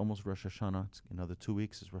 You know, it's almost Rosh Hashanah. It's another 2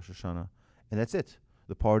 weeks is Rosh Hashanah. And that's it.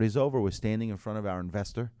 The party's over. We're standing in front of our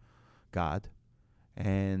investor, God,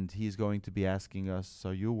 and he's going to be asking us,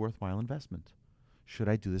 are you a worthwhile investment? Should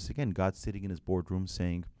I do this again? God's sitting in his boardroom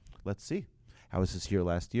saying, let's see. How was his year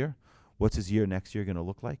last year? What's his year next year going to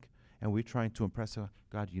look like? And we're trying to impress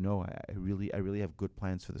God, you know, I really have good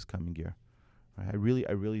plans for this coming year. Right?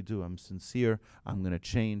 I really do. I'm sincere. I'm going to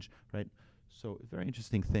change, right? So, a very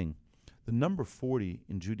interesting thing. The number 40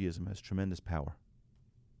 in Judaism has tremendous power.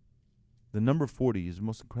 The number 40 is the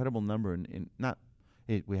most incredible number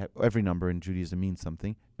we have every number in Judaism means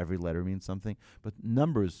something. Every letter means something. But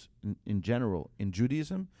numbers in general in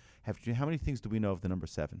Judaism how many things do we know of the number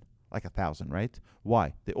 7? Like 1,000, right?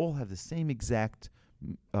 Why? They all have the same exact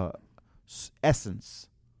essence.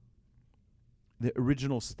 The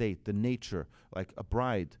original state, the nature, like a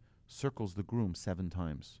bride circles the groom 7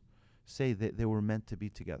 times. Say that they were meant to be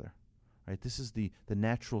together. Right? This is the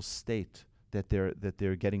natural state that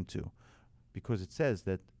they're getting to. Because it says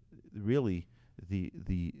that really the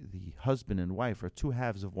husband and wife are 2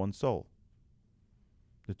 halves of one soul.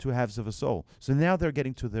 The 2 halves of a soul. So now they're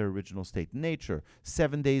getting to their original state. Nature,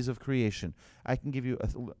 7 days of creation. I can give you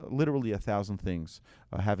literally 1,000 things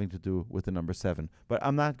having to do with the number 7. But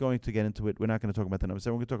I'm not going to get into it. We're not going to talk about the number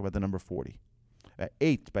 7. We're going to talk about the number 40.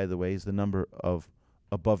 8, by the way, is the number of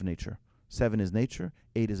above nature. 7 is nature.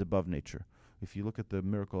 8 is above nature. If you look at the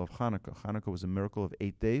miracle of Hanukkah, Hanukkah was a miracle of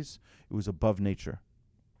 8 days. It was above nature.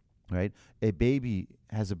 Right? A baby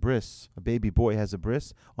has a bris. A baby boy has a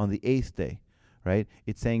bris on the 8th day. Right?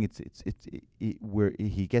 It's saying it's where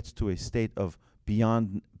he gets to a state of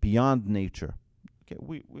beyond nature. Okay,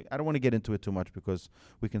 we I don't want to get into it too much because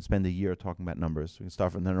we can spend a year talking about numbers. We can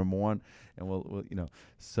start from the number 1, and we'll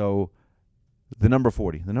So the number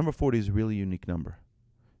 40. The number 40 is a really unique number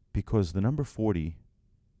because the number 40.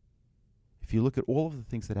 If you look at all of the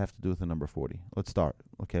things that have to do with the number 40, let's start.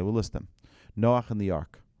 Okay, we'll list them. Noach and the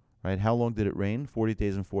ark. Right? How long did it rain? 40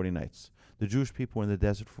 days and 40 nights. The Jewish people were in the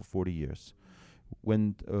desert for 40 years.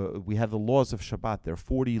 When we have the laws of Shabbat, there are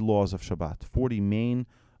 40 laws of Shabbat, 40 main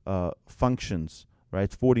functions,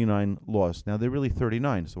 right? 49 laws. Now, they're really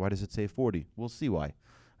 39, so why does it say 40? We'll see why.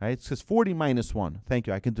 Right? It says 40 minus 1. Thank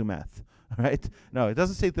you, I can do math. Right? No, it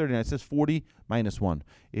doesn't say 39, it says 40 minus 1.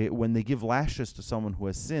 When they give lashes to someone who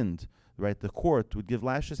has sinned, right, the court would give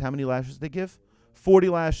lashes. How many lashes they give? 40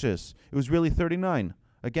 lashes. It was really 39.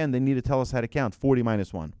 Again, they need to tell us how to count. 40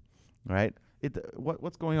 minus 1. Right?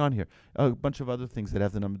 What's going on here? A bunch of other things that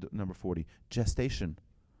have the number 40. Gestation.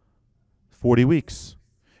 40 weeks.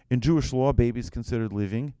 In Jewish law, baby is considered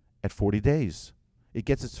living at 40 days. It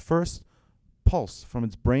gets its first pulse from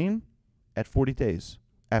its brain at 40 days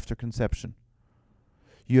after conception.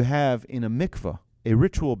 You have in a mikveh, a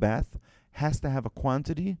ritual bath has to have a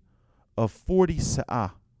quantity of 40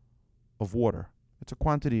 sa'ah of water. It's a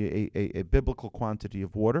quantity, a biblical quantity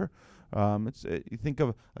of water. You think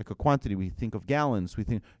of like a quantity. We think of gallons. We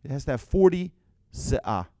think it has to have 40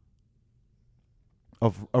 sa'ah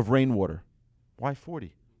of rainwater. Why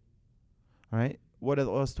 40? All right. What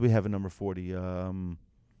else do we have in number 40?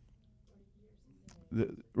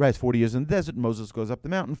 Right, 40 years in the desert. Moses goes up the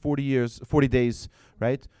mountain. 40 days.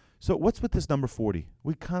 Right. So what's with this number 40?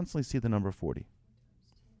 We constantly see the number 40.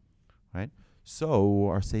 Right. So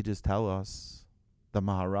our sages tell us. The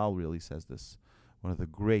Maharal really says this. One of the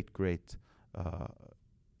great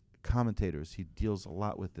commentators. He deals a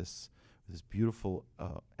lot with this beautiful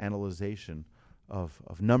analyzation of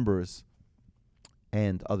numbers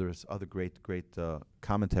and other great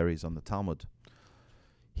commentaries on the Talmud.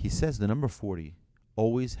 He says the number 40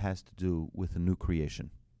 always has to do with a new creation.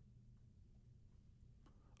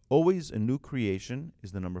 Always a new creation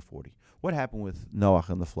is the number 40. What happened with Noah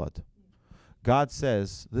and the flood? God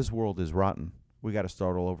says, this world is rotten. We got to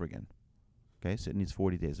start all over again. Okay, so it needs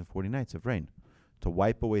 40 days and 40 nights of rain to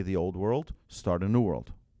wipe away the old world, start a new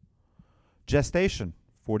world. Gestation,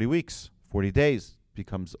 40 weeks, 40 days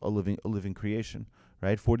becomes a living creation,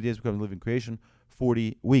 right? 40 days becomes a living creation,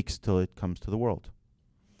 40 weeks till it comes to the world.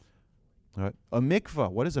 All right. A mikvah,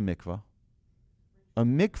 what is a mikvah? A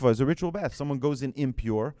mikvah is a ritual bath. Someone goes in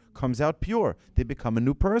impure, comes out pure. They become a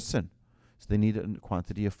new person. So they need a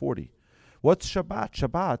quantity of 40. What's Shabbat?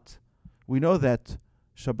 Shabbat, we know that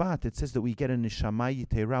Shabbat, it says that we get a neshama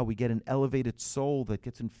yitera, we get an elevated soul that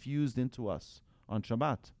gets infused into us on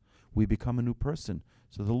Shabbat. We become a new person.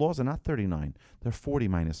 So the laws are not 39, they're 40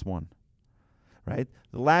 minus 1. Right?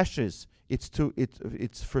 The lashes,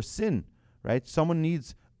 it's for sin, right? Someone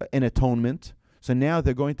needs an atonement, so now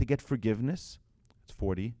they're going to get forgiveness. It's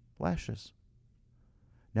 40 lashes.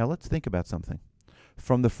 Now let's think about something.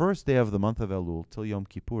 From the first day of the month of Elul till Yom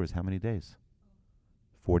Kippur is how many days?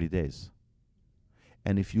 40 days.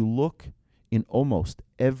 And if you look in almost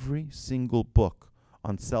every single book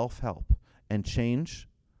on self-help and change,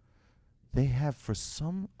 they have, for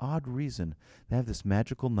some odd reason, they have this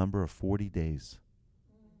magical number of 40 days.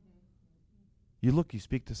 You look, you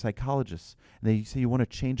speak to psychologists, and they say you want to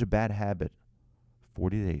change a bad habit.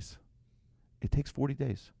 40 days. It takes 40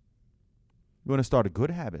 days. You want to start a good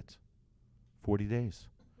habit? 40 days.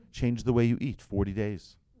 Change the way you eat? 40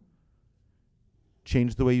 days.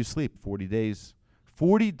 Change the way you sleep? 40 days.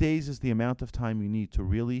 40 days is the amount of time you need to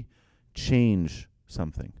really change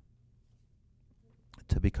something,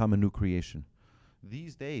 to become a new creation.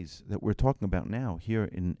 These days that we're talking about now, here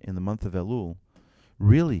in the month of Elul,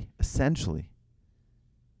 really, essentially,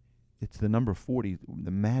 it's the number 40, the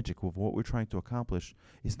magic of what we're trying to accomplish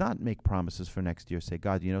is not make promises for next year. Say,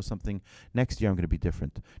 God, you know something? Next year I'm going to be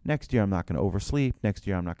different. Next year I'm not going to oversleep. Next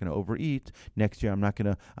year I'm not going to overeat. Next year I'm not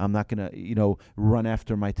going to, run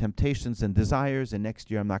after my temptations and desires. And next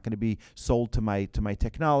year I'm not going to be sold to my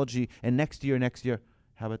technology. And next year,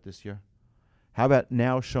 how about this year? How about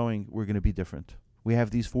now showing we're going to be different? We have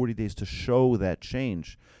these 40 days to show that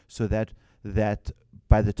change, so that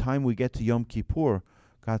by the time we get to Yom Kippur,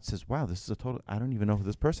 God says, wow, this is I don't even know who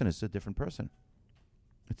this person is. It's a different person.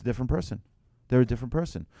 It's a different person. They're a different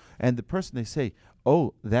person. And the person, they say,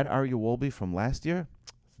 oh, that Arya Wolbe from last year,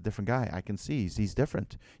 it's a different guy. I can see he's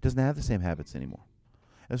different. He doesn't have the same habits anymore.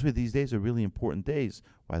 That's why these days are really important days,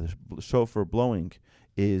 why the shofar blowing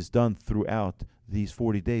is done throughout these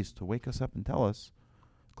 40 days to wake us up and tell us,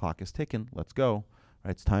 clock is ticking, let's go.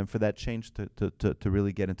 Right, it's time for that change to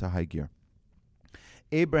really get into high gear.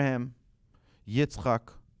 Abraham,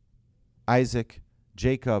 Yitzchak, Isaac,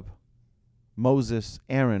 Jacob, Moses,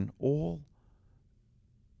 Aaron, all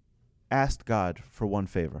asked God for one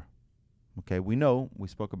favor. Okay, we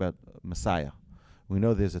spoke about Messiah. We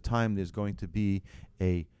know there's a time there's going to be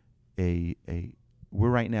we're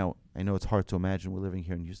right now, I know it's hard to imagine, we're living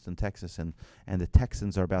here in Houston, Texas, and the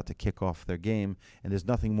Texans are about to kick off their game, and there's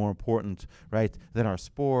nothing more important, right, than our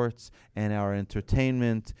sports and our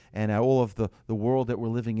entertainment and all of the world that we're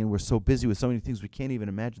living in. We're so busy with so many things we can't even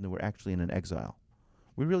imagine that we're actually in an exile.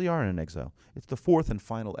 We really are in an exile. It's the fourth and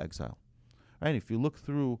final exile. Right? If you look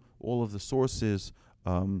through all of the sources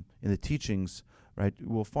in the teachings, right,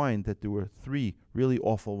 we'll find that there were 3 really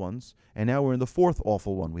awful ones, and now we're in the 4th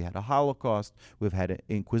awful one. We had a Holocaust, we've had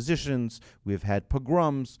inquisitions, we've had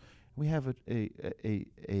pogroms, we have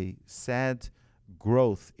a sad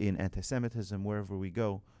growth in anti-Semitism wherever we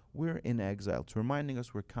go. We're in exile. It's reminding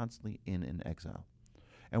us we're constantly in an exile.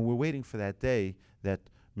 And we're waiting for that day that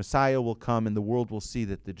Messiah will come and the world will see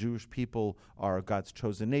that the Jewish people are God's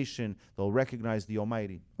chosen nation. They'll recognize the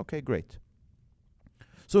Almighty. Okay, great.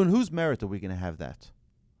 So in whose merit are we going to have that?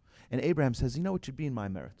 And Abraham says, it should be in my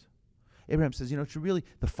merit. Abraham says, it should really,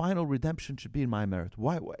 the final redemption should be in my merit.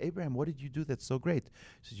 Why? Abraham, what did you do that's so great?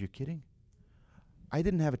 He says, you're kidding? I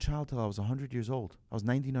didn't have a child till I was 100 years old. I was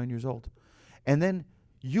 99 years old. And then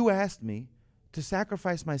you asked me to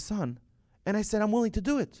sacrifice my son, and I said, I'm willing to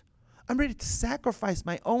do it. I'm ready to sacrifice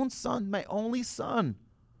my own son, my only son.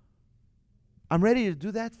 I'm ready to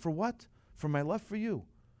do that for what? For my love for you.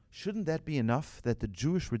 Shouldn't that be enough that the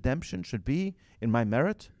Jewish redemption should be in my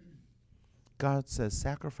merit? God says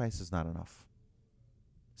sacrifice is not enough.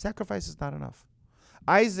 Sacrifice is not enough.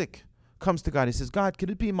 Isaac comes to God. He says, God, can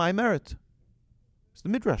it be in my merit? It's the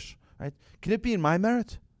Midrash, right? Can it be in my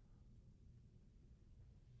merit?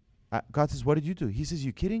 God says, what did you do? He says,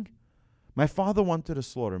 you kidding? My father wanted to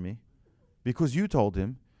slaughter me because you told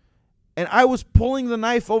him, And I was pulling the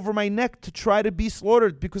knife over my neck to try to be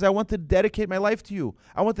slaughtered because I wanted to dedicate my life to you.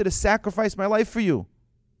 I wanted to sacrifice my life for you.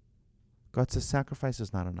 God says sacrifice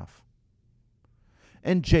is not enough.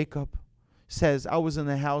 And Jacob says, I was in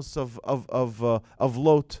the house of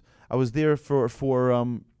Lot. I was there for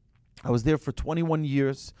 21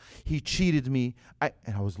 years. He cheated me.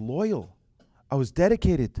 And I was loyal. I was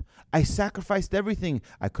dedicated. I sacrificed everything.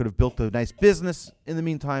 I could have built a nice business in the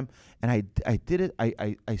meantime, and I did it.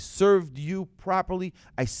 I served you properly.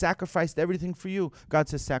 I sacrificed everything for you. God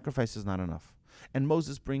says sacrifice is not enough. And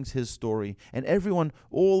Moses brings his story, and everyone,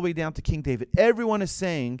 all the way down to King David, everyone is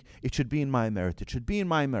saying, it should be in my merit. It should be in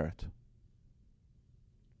my merit.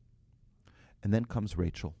 And then comes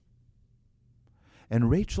Rachel. And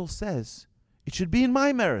Rachel says, it should be in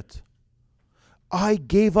my merit. I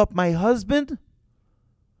gave up my husband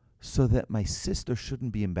so that my sister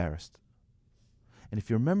shouldn't be embarrassed. And if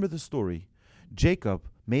you remember the story, Jacob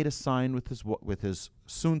made a sign with his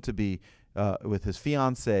soon-to-be, with his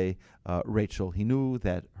fiancée, Rachel. He knew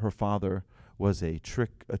that her father was a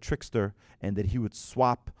trickster, and that he would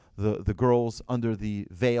swap the girls under the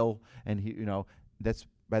veil. And that's,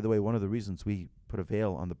 by the way, one of the reasons we put a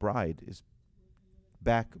veil on the bride is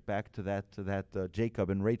back to that Jacob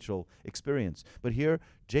and Rachel experience. But here,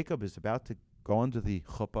 Jacob is about to go under the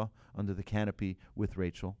chuppah, under the canopy with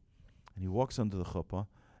Rachel, and he walks under the chuppah,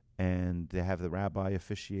 and they have the rabbi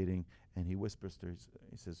officiating, and he whispers to her,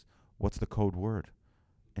 he says, "What's the code word?"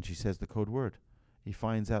 And she says the code word. He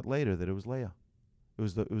finds out later that it was Leah. It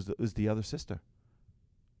was the other sister.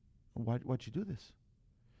 Why'd she do this?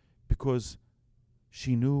 Because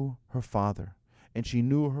she knew her father. And she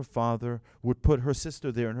knew her father would put her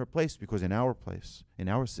sister there in her place, because in our place, in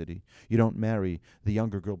our city, you don't marry the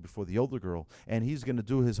younger girl before the older girl. And he's going to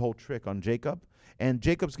do his whole trick on Jacob. And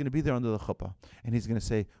Jacob's going to be there under the chuppah. And he's going to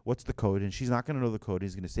say, what's the code? And she's not going to know the code.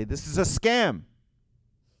 He's going to say, this is a scam.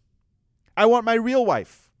 I want my real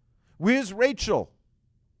wife. Where's Rachel?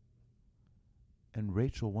 And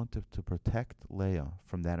Rachel wanted to protect Leah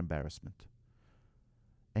from that embarrassment.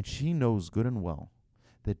 And she knows good and well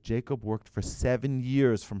that Jacob worked for 7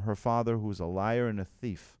 years from her father, who was a liar and a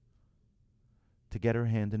thief, to get her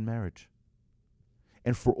hand in marriage.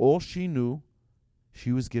 And for all she knew,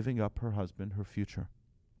 she was giving up her husband, her future.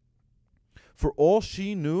 For all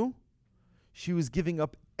she knew, she was giving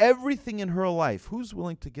up everything in her life. Who's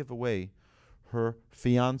willing to give away her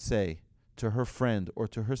fiancé to her friend or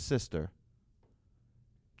to her sister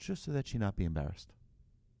just so that she not be embarrassed?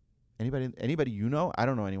 Anybody you know? I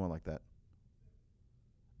don't know anyone like that.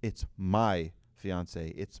 It's my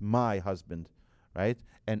fiancé. It's my husband, right?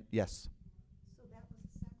 And yes. So that was a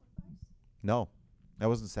sacrifice? No, that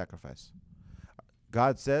wasn't sacrifice.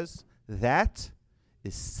 God says that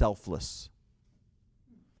is selfless.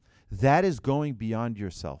 That is going beyond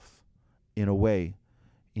yourself in a way,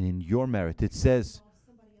 in your merit. It says,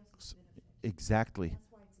 Somebody else's benefit. exactly. That's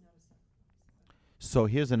why it's not a sacrifice. So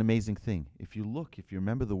here's an amazing thing. If you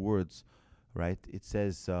remember the words, right, it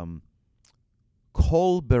says,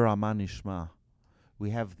 Kol berama nishma. We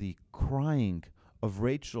have the crying of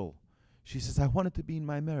Rachel. She says, I want it to be in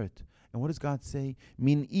my merit. And what does God say?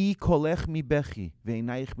 Min'i kolech mi bechi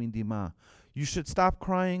ve'inayich min dima. You should stop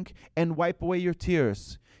crying and wipe away your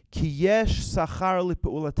tears. Ki yesh sachar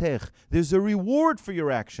lipe'ulatech. There's a reward for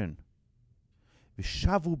your action.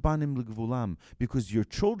 V'shavu banim l'gvulam. Because your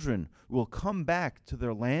children will come back to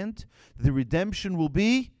their land. The redemption will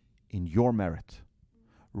be in your merit.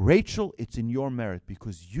 Rachel, it's in your merit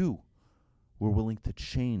because you were willing to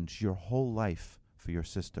change your whole life for your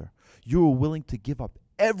sister. You were willing to give up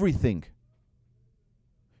everything,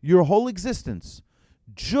 your whole existence,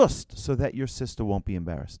 just so that your sister won't be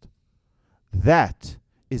embarrassed. That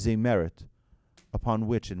is a merit upon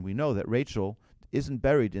which, and we know that Rachel isn't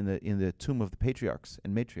buried in the tomb of the patriarchs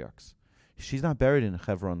and matriarchs. She's not buried in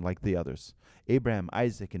Hebron like the others. Abraham,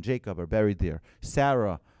 Isaac, and Jacob are buried there.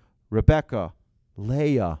 Sarah, Rebecca,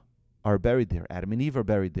 Leah are buried there. Adam and Eve are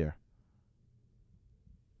buried there.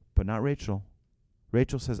 But not Rachel.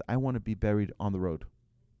 Rachel says, I want to be buried on the road.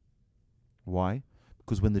 Why?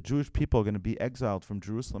 Because when the Jewish people are going to be exiled from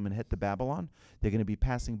Jerusalem and head to Babylon, they're going to be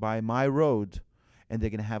passing by my road, and they're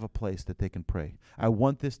going to have a place that they can pray. I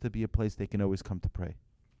want this to be a place they can always come to pray.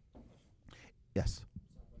 Yes.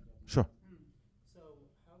 Sure. So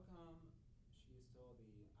how come she stole the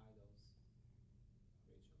idols,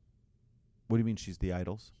 Rachel? What do you mean she's the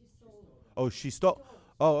idols? She sold it. Oh, she stole.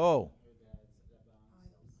 Oh. Her dad's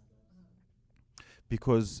idols.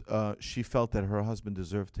 Because she felt that her husband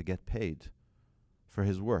deserved to get paid for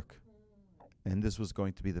his work. And this was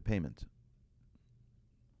going to be the payment.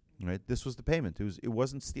 Right? This was the payment. It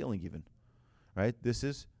wasn't stealing even. Right? This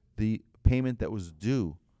is the payment that was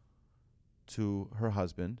due to her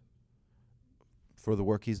husband for the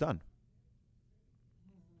work he's done.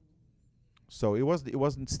 So it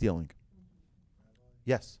wasn't stealing.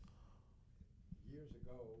 Yes. Years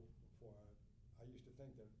ago, before I used to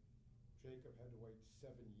think that Jacob had to wait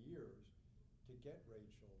 7 years to get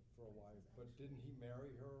Rachel for a wife, but didn't he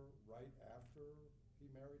marry her right after he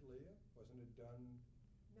married Leah? Wasn't it done?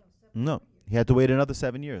 No, 7 No, more years. he had to wait another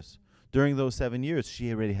 7 years. During those 7 years,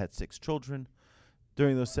 she already had 6 children.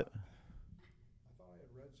 During those I thought I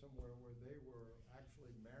had read somewhere where they were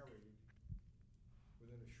actually married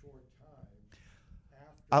within a short time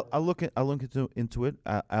after. I'll look into it.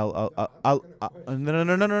 No,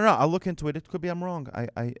 No. I'll look into it. It could be I'm wrong.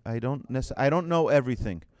 I don't know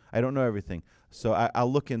everything. I don't know everything. So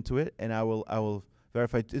I'll look into it and I will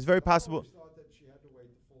verify. It's very possible. I always thought that she had to wait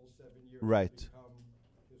the full 7 years Right. to become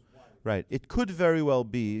his wife. Right. It could very well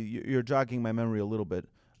be. You're jogging my memory a little bit.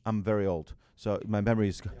 I'm very old, so my memory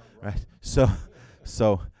is right. So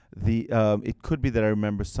the it could be that I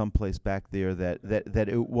remember someplace back there that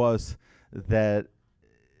it was that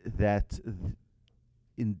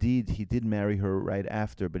indeed he did marry her right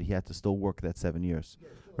after, but he had to still work that 7 years. Yeah,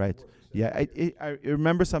 still Right. had to work the Yeah, 7 years. I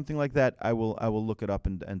remember something like that. I will look it up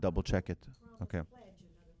and double check it. Well, Okay. it's a pledge,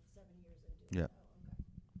 another 7 years into Yeah. it.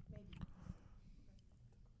 Oh, okay. Maybe.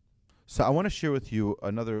 So I want to share with you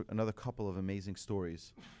another couple of amazing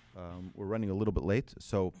stories. We're running a little bit late,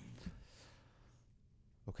 so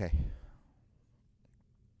okay.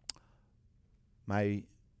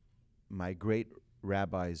 My great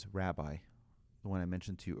rabbi's rabbi, the one I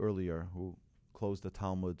mentioned to you earlier, who closed the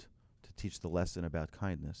Talmud to teach the lesson about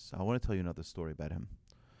kindness. I want to tell you another story about him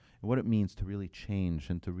and what it means to really change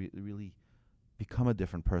and to really become a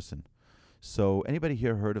different person. So, anybody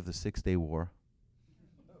here heard of the 6-Day War?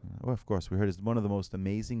 Well, of course, we heard it's one of the most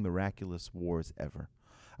amazing, miraculous wars ever.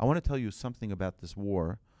 I want to tell you something about this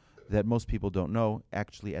war that most people don't know.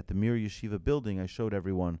 Actually, at the Mir Yeshiva building, I showed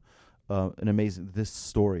everyone this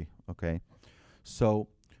story. Okay, so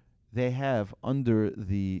they have under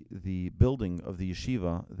the building of the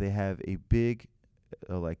yeshiva, they have a big,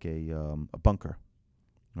 like a bunker,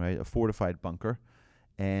 right? A fortified bunker,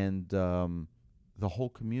 and the whole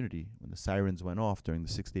community, when the sirens went off during the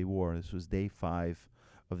 6-Day War, this was day 5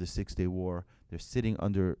 of the 6-Day War. They're sitting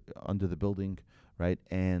under the building, right?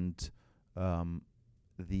 And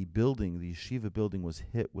the yeshiva building was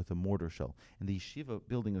hit with a mortar shell. And the yeshiva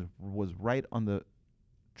building was right on the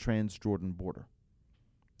Transjordan border.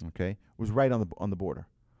 Okay? It was right on the border.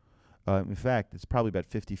 In fact, it's probably about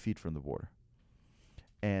 50 feet from the border.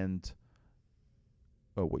 And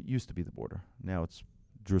what used to be the border. Now it's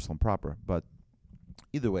Jerusalem proper. But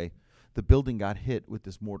either way, the building got hit with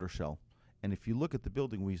this mortar shell. And if you look at the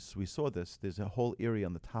building, we saw this. There's a whole area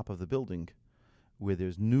on the top of the building where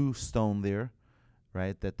there's new stone there,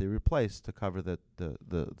 right, that they replaced to cover the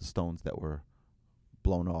stones that were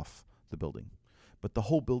blown off the building. But the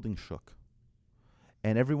whole building shook,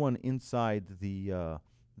 and everyone inside the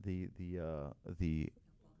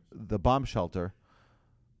bomb shelter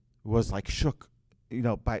was like shook,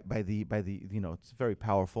 by the it's very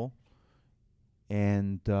powerful.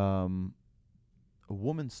 And a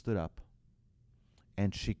woman stood up,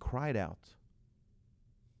 and she cried out,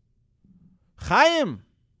 "Chaim,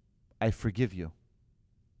 I forgive you."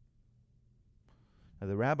 Now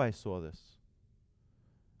the rabbi saw this,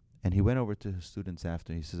 and he went over to his students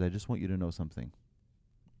after. He says, "I just want you to know something.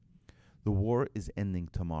 The war is ending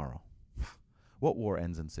tomorrow." What war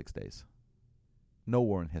ends in 6 days? No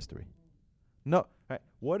war in history. No. Right.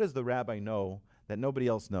 What does the rabbi know that nobody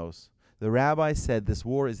else knows? The rabbi said this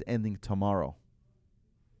war is ending tomorrow.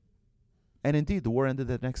 And indeed, the war ended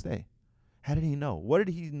the next day. How did he know? What did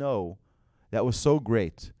he know that was so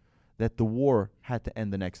great that the war had to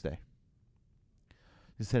end the next day?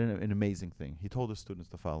 He said an amazing thing. He told his students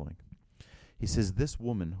the following. He says, this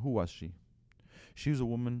woman, who was she? She was a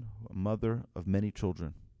woman, a mother of many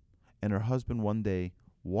children, and her husband one day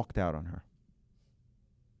walked out on her.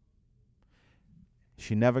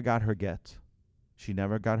 She never got her get. She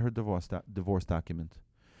never got her divorce document.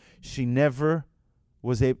 She never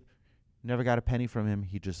got a penny from him.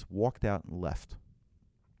 He just walked out and left.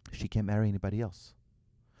 She can't marry anybody else.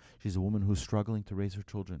 She's a woman who's struggling to raise her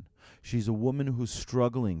children. She's a woman who's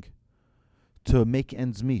struggling to make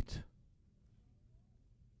ends meet.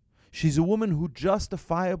 She's a woman who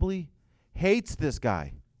justifiably hates this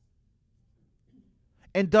guy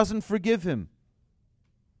and doesn't forgive him.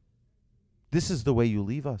 This is the way you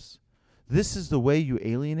leave us. This is the way you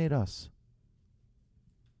alienate us.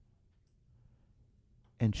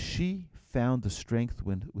 And she found the strength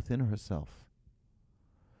within herself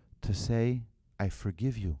to say, I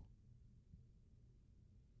forgive you.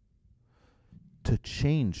 to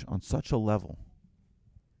change on such a level,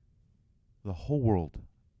 the whole world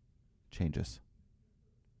changes.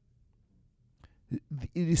 It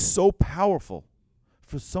is so powerful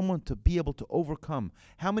for someone to be able to overcome.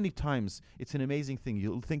 How many times, it's an amazing thing.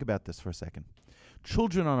 You'll think about this for a second.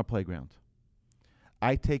 Children on a playground.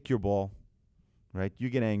 I take your ball, right? You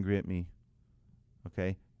get angry at me,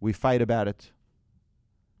 okay? We fight about it,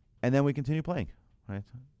 and then we continue playing, right?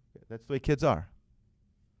 That's the way kids are.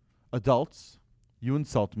 Adults, you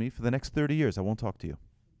insult me for the next 30 years. I won't talk to you.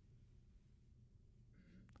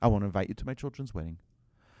 I won't invite you to my children's wedding.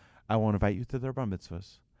 I won't invite you to their bar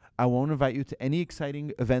mitzvahs. I won't invite you to any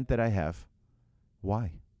exciting event that I have.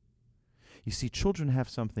 Why? You see, children have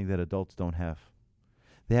something that adults don't have.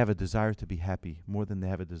 They have a desire to be happy more than they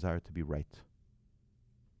have a desire to be right.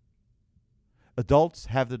 Adults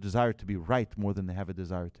have the desire to be right more than they have a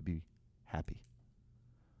desire to be happy.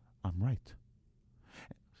 I'm right.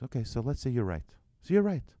 Okay, so let's say you're right. So you're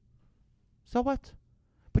right. So what?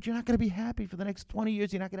 But you're not going to be happy for the next 20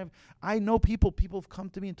 years. You're not going to have... I know people have come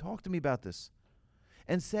to me and talked to me about this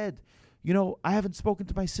and said, I haven't spoken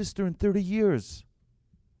to my sister in 30 years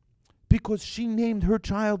because she named her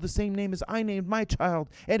child the same name as I named my child.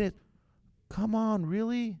 And come on,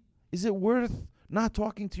 really? Is it worth not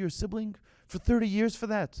talking to your sibling for 30 years for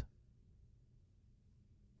that?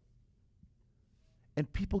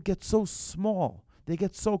 And people get so small. They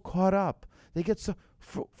get so caught up. They get so...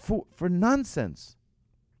 For nonsense.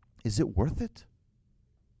 Is it worth it?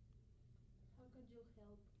 How could you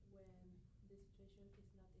help when the situation is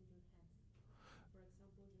not in your hands? For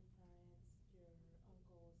example, your parents, your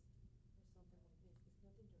uncles, or something like this. It's not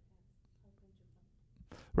in your hands. How could you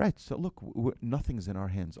help? Right. So look, nothing's in our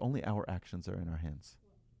hands. Only our actions are in our hands.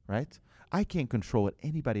 Right? I can't control what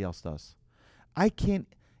anybody else does. I can't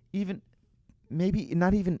even, maybe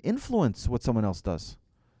not even influence what someone else does.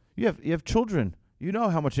 You have children. You know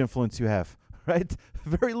how much influence you have. Right?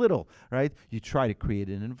 Very little, right? You try to create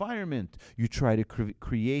an environment. You try to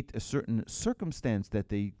create a certain circumstance that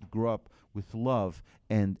they grow up with love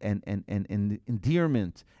and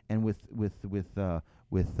endearment and with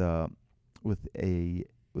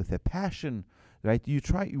a passion, right? We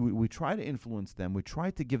try to influence them. We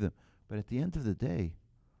try to give them, but at the end of the day,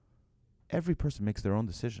 every person makes their own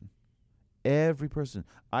decision. Every person.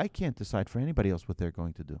 I can't decide for anybody else what they're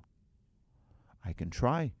going to do. I can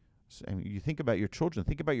try. I mean, you think about your children,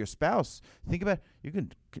 think about your spouse, think about,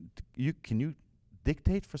 can you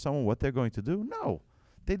dictate for someone what they're going to do? No.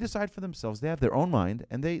 They decide for themselves. They have their own mind,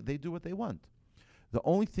 and they do what they want. The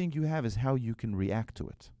only thing you have is how you can react to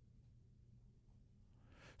it.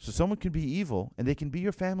 So someone can be evil, and they can be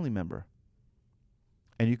your family member,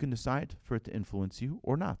 and you can decide for it to influence you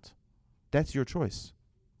or not. That's your choice.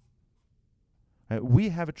 We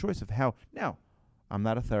have a choice of how. Now, I'm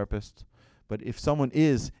not a therapist. But if someone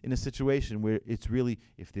is in a situation where it's really,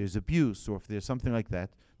 if there's abuse or if there's something like that,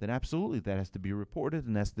 then absolutely that has to be reported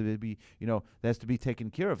and has to be, that has to be taken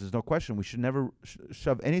care of. There's no question. We should never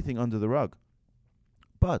shove anything under the rug.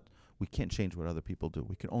 But we can't change what other people do.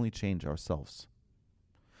 We can only change ourselves.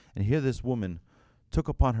 And here this woman took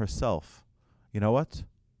upon herself, you know what?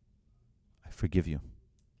 I forgive you.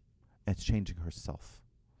 And it's changing herself.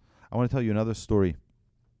 I want to tell you another story.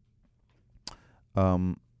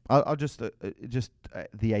 I'll just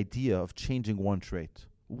the idea of changing one trait,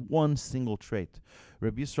 one single trait.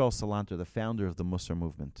 Rabbi Yisrael Salanter, the founder of the Musar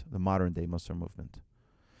movement, the modern day Musar movement,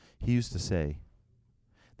 he used to say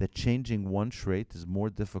that changing one trait is more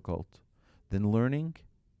difficult than learning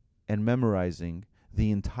and memorizing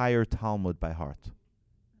the entire Talmud by heart.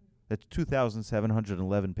 That's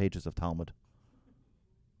 2,711 pages of Talmud.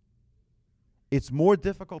 It's more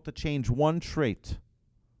difficult to change one trait,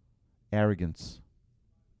 arrogance.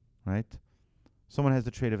 Right? Someone has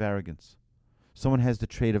the trait of arrogance. Someone has the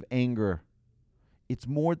trait of anger. It's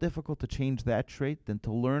more difficult to change that trait than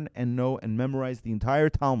to learn and know and memorize the entire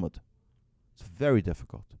Talmud. It's very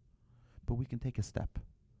difficult. But we can take a step.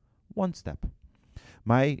 One step.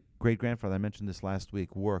 My great-grandfather, I mentioned this last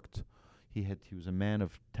week, worked. He was a man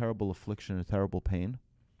of terrible affliction and terrible pain.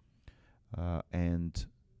 And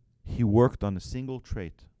he worked on a single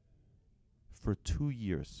trait for 2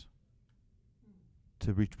 years.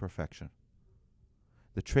 To reach perfection.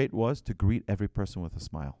 The trait was to greet every person with a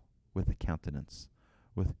smile, with a countenance.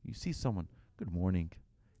 You see someone, good morning,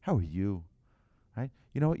 how are you? Right?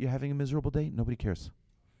 You know what, you're having a miserable day? Nobody cares.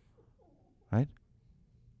 Right?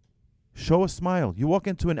 Show a smile. You walk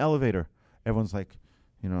into an elevator, everyone's like,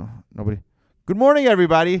 nobody. Good morning,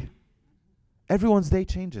 everybody. Everyone's day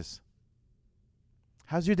changes.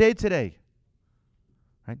 How's your day today?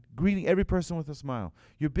 Right? Greeting every person with a smile.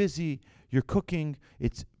 You're busy, you're cooking,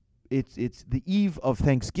 it's it's the eve of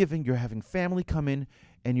Thanksgiving. You're having family come in,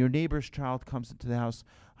 and your neighbor's child comes into the house.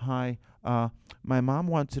 Hi, my mom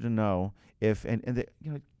wanted to know if and the,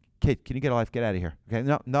 kid, can you get a life? Get out of here. Okay,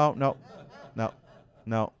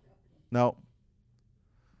 no.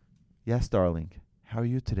 Yes, darling. How are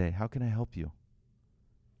you today? How can I help you?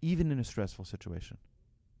 Even in a stressful situation.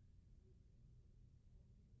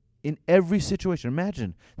 In every situation,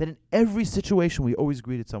 imagine that in every situation we always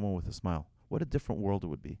greeted someone with a smile. What a different world it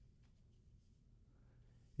would be.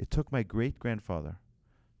 It took my great-grandfather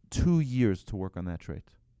 2 years to work on that trait.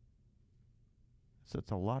 So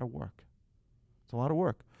it's a lot of work. It's a lot of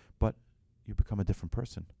work, but you become a different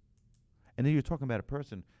person. And then you're talking about a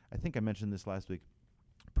person, I think I mentioned this last week,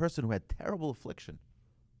 a person who had terrible affliction,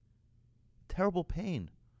 terrible pain,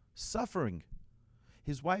 suffering.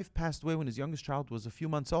 His wife passed away when his youngest child was a few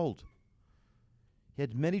months old. He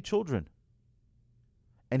had many children.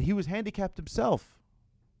 And he was handicapped himself.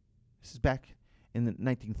 This is back in the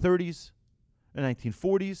 1930s and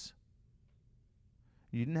 1940s.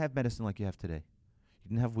 You didn't have medicine like you have today. You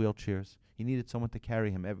didn't have wheelchairs. He needed someone to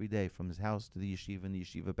carry him every day from his house to the yeshiva and the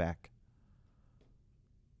yeshiva back.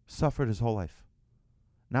 Suffered his whole life.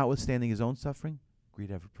 Notwithstanding his own suffering, greet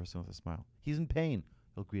every person with a smile. He's in pain.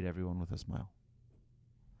 He'll greet everyone with a smile.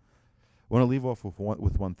 I want to leave off with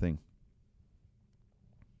one thing.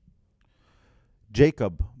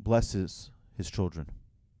 Jacob blesses his children.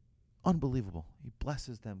 Unbelievable. He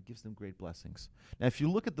blesses them, gives them great blessings. Now, if you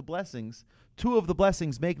look at the blessings, 2 of the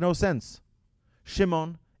blessings make no sense.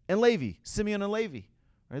 Shimon and Levi. Simeon and Levi.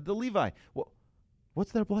 Right? The Levi. Well,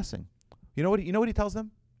 what's their blessing? You know what he tells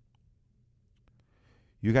them?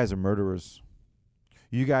 You guys are murderers.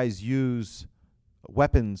 You guys use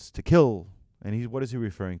weapons to kill. And what is he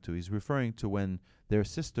referring to? He's referring to when their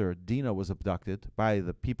sister Dinah was abducted by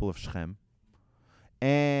the people of Shechem,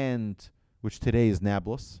 and which today is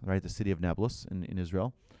Nablus, right, the city of Nablus in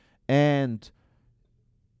Israel, and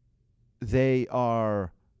they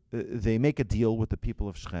make a deal with the people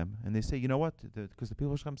of Shechem, and they say, you know what? Because the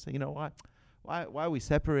people of Shechem say, you know what? Why are we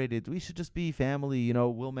separated? We should just be family.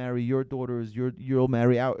 We'll marry your daughters. You'll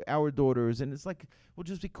marry our daughters, and it's like we'll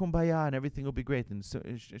just be kumbaya, and everything will be great. And so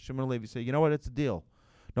Shimon and Levi say, you know what? It's a deal,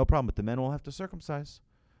 no problem. But the men will have to circumcise,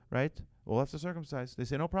 right? We'll have to circumcise. They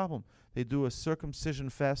say no problem. They do a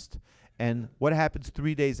circumcision fest, and what happens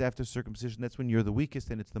 3 days after circumcision? That's when you're the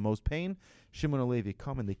weakest and it's the most pain. Shimon and Levi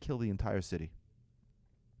come and they kill the entire city.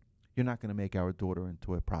 You're not going to make our daughter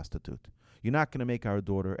into a prostitute. You're not going to make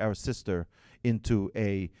our sister into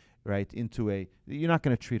you're not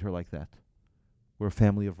going to treat her like that. We're a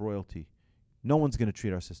family of royalty. No one's going to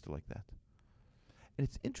treat our sister like that. And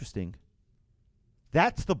it's interesting.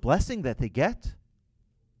 That's the blessing that they get?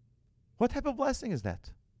 What type of blessing is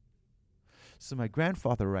that? So my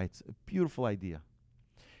grandfather writes a beautiful idea.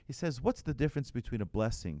 He says, what's the difference between a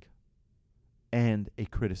blessing and a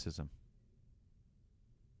criticism?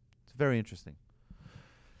 It's very interesting.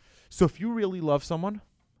 So if you really love someone,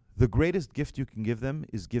 the greatest gift you can give them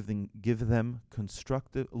is give them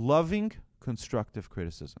loving, constructive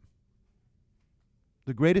criticism.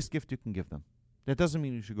 The greatest gift you can give them. That doesn't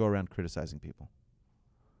mean you should go around criticizing people.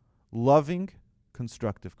 Loving,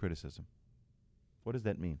 constructive criticism. What does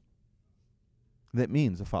that mean? That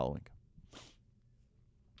means the following.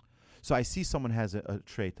 So I see someone has a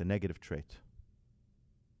trait, a negative trait.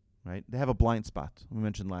 Right? They have a blind spot. We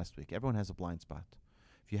mentioned last week. Everyone has a blind spot.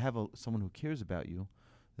 If you have someone who cares about you,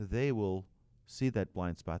 they will see that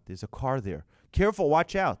blind spot. There's a car there. Careful,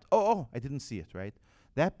 watch out. Oh, I didn't see it, right?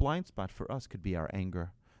 That blind spot for us could be our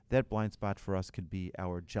anger. That blind spot for us could be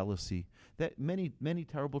our jealousy. That many, many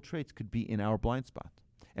terrible traits could be in our blind spot.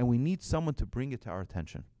 And we need someone to bring it to our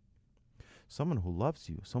attention. Someone who loves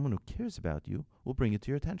you, someone who cares about you, will bring it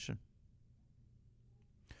to your attention.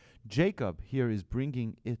 Jacob here is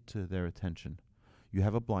bringing it to their attention. You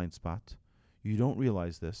have a blind spot. You don't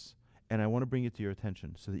realize this, and I want to bring it to your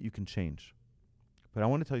attention so that you can change. But I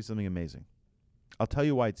want to tell you something amazing. I'll tell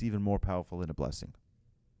you why it's even more powerful than a blessing.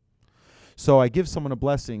 So I give someone a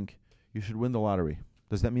blessing, you should win the lottery.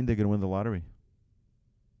 Does that mean they're going to win the lottery?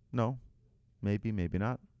 No. Maybe, maybe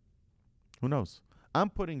not. Who knows?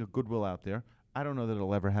 I'm putting a goodwill out there. I don't know that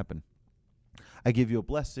it'll ever happen. I give you a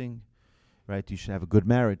blessing, right? You should have a good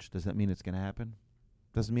marriage. Does that mean it's going to happen?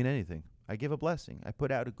 Doesn't mean anything. I give a blessing. I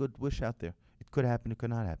put out a good wish out there. It could happen, it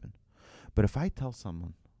could not happen. But if I tell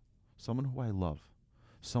someone who I love,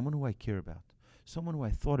 someone who I care about, someone who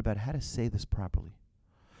I thought about how to say this properly,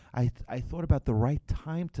 I thought about the right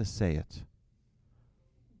time to say it,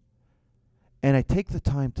 and I take the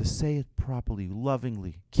time to say it properly,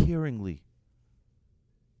 lovingly, caringly,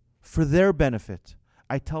 for their benefit,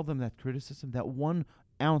 I tell them that criticism, that one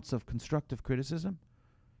ounce of constructive criticism,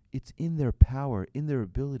 it's in their power, in their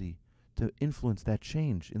ability to influence that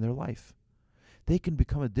change in their life. They can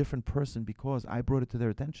become a different person because I brought it to their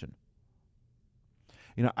attention.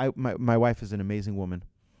 You know, my wife is an amazing woman,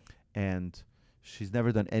 and she's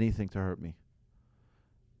never done anything to hurt me,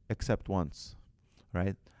 except once,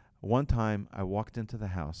 right? One time I walked into the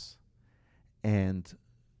house, and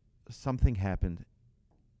something happened,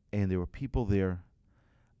 and there were people there.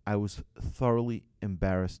 I was thoroughly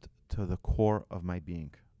embarrassed to the core of my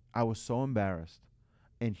being. I was so embarrassed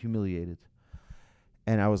and humiliated.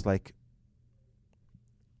 And I was like,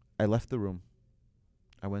 I left the room.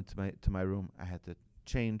 I went to my room. I had to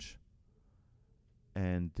change.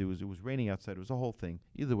 And it was raining outside. It was a whole thing.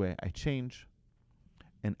 Either way, I changed.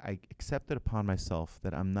 And I accepted upon myself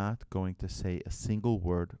that I'm not going to say a single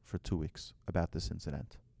word for 2 weeks about this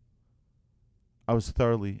incident. I was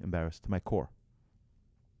thoroughly embarrassed to my core.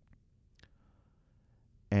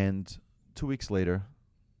 And 2 weeks later,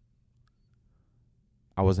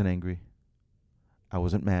 I wasn't angry. I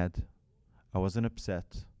wasn't mad. I wasn't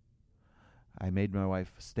upset. I made my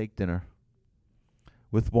wife steak dinner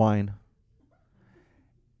with wine.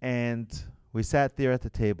 And we sat there at the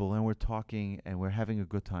table and we're talking and we're having a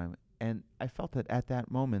good time. And I felt that at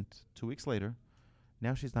that moment, 2 weeks later,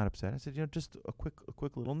 now she's not upset. I said, just a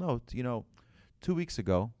quick little note. 2 weeks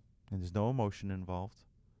ago, and there's no emotion involved.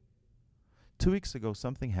 2 weeks ago,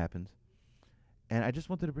 something happened. And I just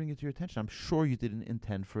wanted to bring it to your attention. I'm sure you didn't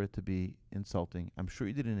intend for it to be insulting. I'm sure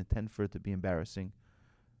you didn't intend for it to be embarrassing.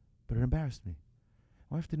 But it embarrassed me.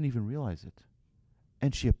 My wife didn't even realize it.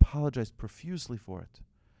 And she apologized profusely for it.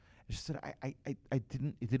 And she said, it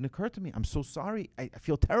didn't occur to me. I'm so sorry. I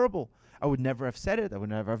feel terrible. I would never have said it. I would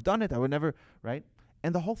never have done it. I would never, right?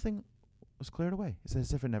 And the whole thing was cleared away. It's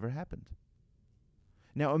as if it never happened.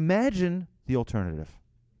 Now imagine the alternative.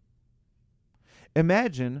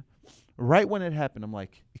 Imagine right when it happened, I'm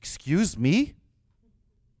like, excuse me?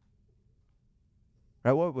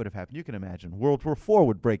 Right, what would have happened? You can imagine. World War IV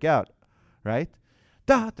would break out, right?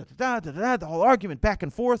 The whole argument back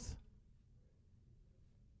and forth.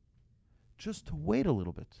 Just to wait a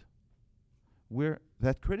little bit, where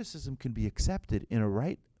that criticism can be accepted in a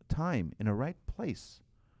right time, in a right place,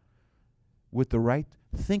 with the right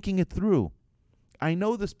thinking it through. I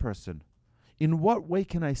know this person. In what way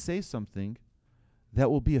can I say something that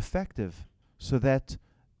will be effective so that,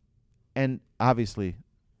 and obviously,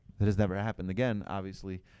 that has never happened again,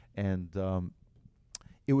 obviously, and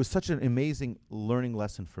it was such an amazing learning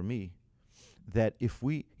lesson for me that if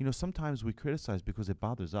we, sometimes we criticize because it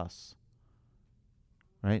bothers us,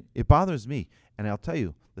 right? It bothers me. And I'll tell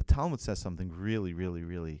you, the Talmud says something really, really,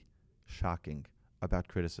 really shocking about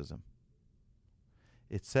criticism.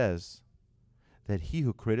 It says that he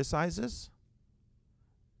who criticizes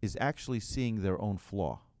is actually seeing their own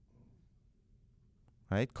flaw.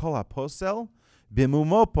 Right? Kol haposel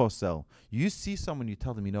bimumo posel. You see someone, you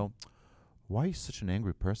tell them, why are you such an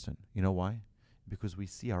angry person? You know why? Because we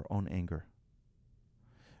see our own anger.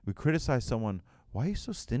 We criticize someone, why are you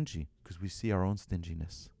so stingy? Because we see our own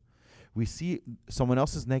stinginess. We see someone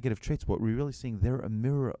else's negative traits. What we're really seeing, they're a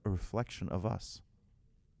mirror, a reflection of us.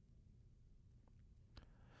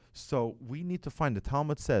 So we need to find, the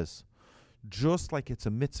Talmud says, just like it's a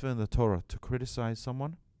mitzvah in the Torah to criticize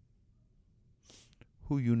someone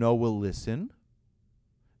who will listen,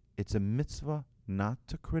 it's a mitzvah not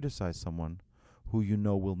to criticize someone who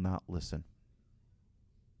will not listen.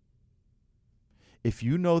 If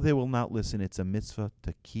you know they will not listen, it's a mitzvah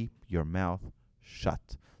to keep your mouth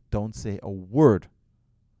shut. Don't say a word.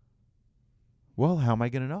 Well, how am I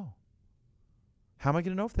going to know? How am I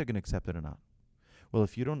going to know if they're going to accept it or not? Well,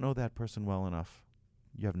 if you don't know that person well enough,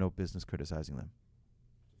 you have no business criticizing them.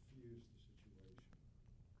 Diffuse the situation.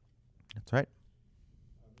 That's right.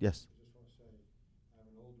 Yes. I just want to say, I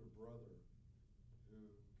have an older brother who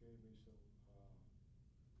gave me some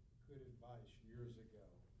good advice years ago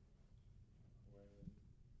when,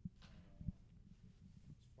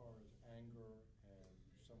 as far as anger and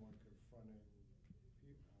someone confronting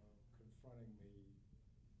me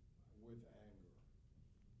with anger.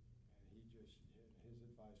 And his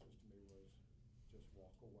advice was to me was, just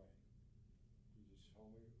walk away. He just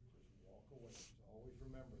told me, just walk away. Just always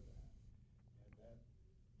remember that. And that,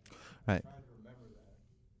 Right. I'm trying to remember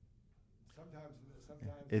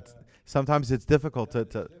that. Sometimes it's difficult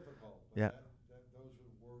it's to difficult, but yeah. those are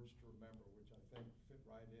words to remember, which I think fit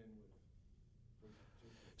right in with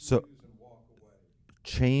So, diffuse and walk away.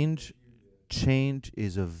 change What you did. change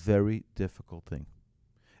is a very difficult thing.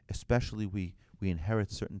 Especially we We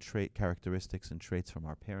inherit certain characteristics and traits from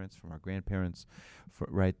our parents, from our grandparents,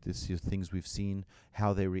 right? This is things we've seen,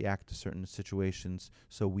 how they react to certain situations.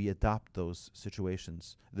 So we adopt those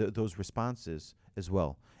situations, those responses as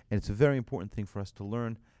well. And it's a very important thing for us to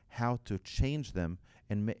learn how to change them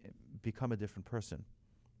and become a different person,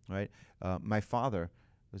 right? My father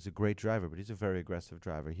was a great driver, but he's a very aggressive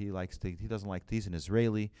driver. He doesn't like he's an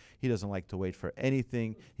Israeli. He doesn't like to wait for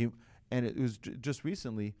anything. And it was just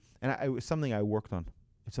recently, and it was something I worked on.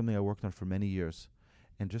 It's something I worked on for many years.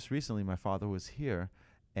 And just recently, my father was here,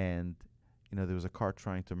 and there was a car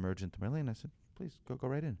trying to merge into my lane. I said, "Please go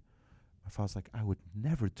right in." My father's like, "I would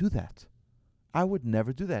never do that. I would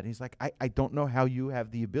never do that." And he's like, I don't know how you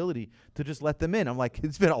have the ability to just let them in. I'm like,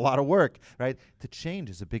 it's been a lot of work, right? To change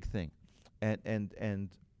is a big thing, and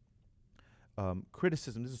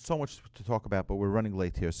criticism. This is so much to talk about, but we're running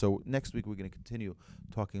late here. So next week we're going to continue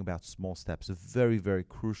talking about small steps, a very, very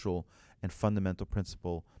crucial and fundamental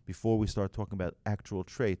principle before we start talking about actual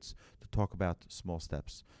traits, to talk about small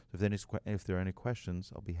steps. So if there are any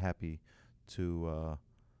questions, I'll be happy to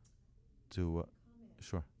Comment,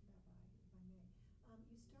 sure. Rabbi, if I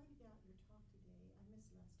may. You started out your talk today, I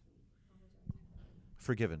missed last week, apologize.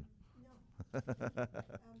 Forgiven. No. But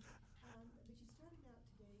you started out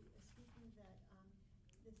today speaking that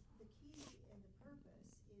the key and the purpose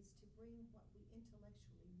is to bring what we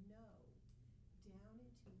intellectually know down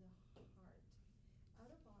into the heart.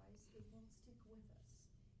 Otherwise, it won't stick with us.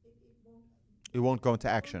 It won't go into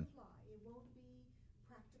action. It won't be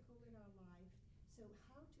practical in our life. So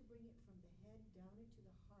how to bring it from the head down into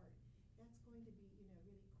the heart, that's going to be,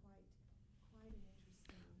 really quite an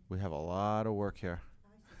interesting. We have a lot of work here.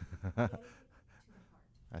 I see. Getting it to the heart.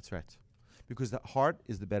 That's right. Because the heart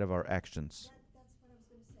is the bed of our actions. That's what I was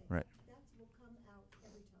going to say. Right. That will come out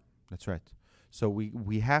every time. That's right. So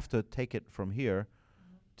we have to take it from here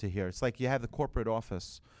to here. It's like you have the corporate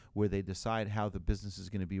office where they decide how the business is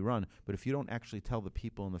going to be run. But if you don't actually tell the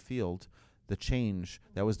people in the field the change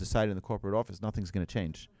that was decided in the corporate office, nothing's going to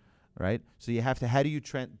change, right? So you have to. How do you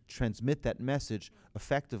transmit that message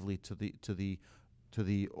effectively to the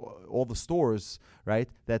all the stores, right?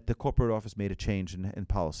 That the corporate office made a change in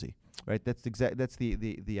policy, right? That's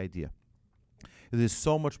the idea. There's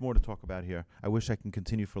so much more to talk about here. I wish I can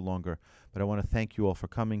continue for longer, but I want to thank you all for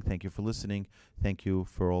coming. Thank you for listening. Thank you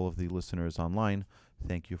for all of the listeners online.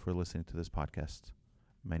 Thank you for listening to this podcast.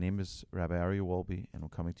 My name is Rabbi Aryeh Wolbe, and I'm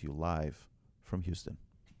coming to you live from Houston.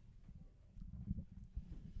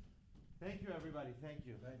 Thank you, everybody. Thank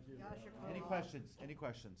you. Thank you. Yasher Any Koach. questions? Any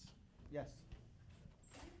questions? Yes.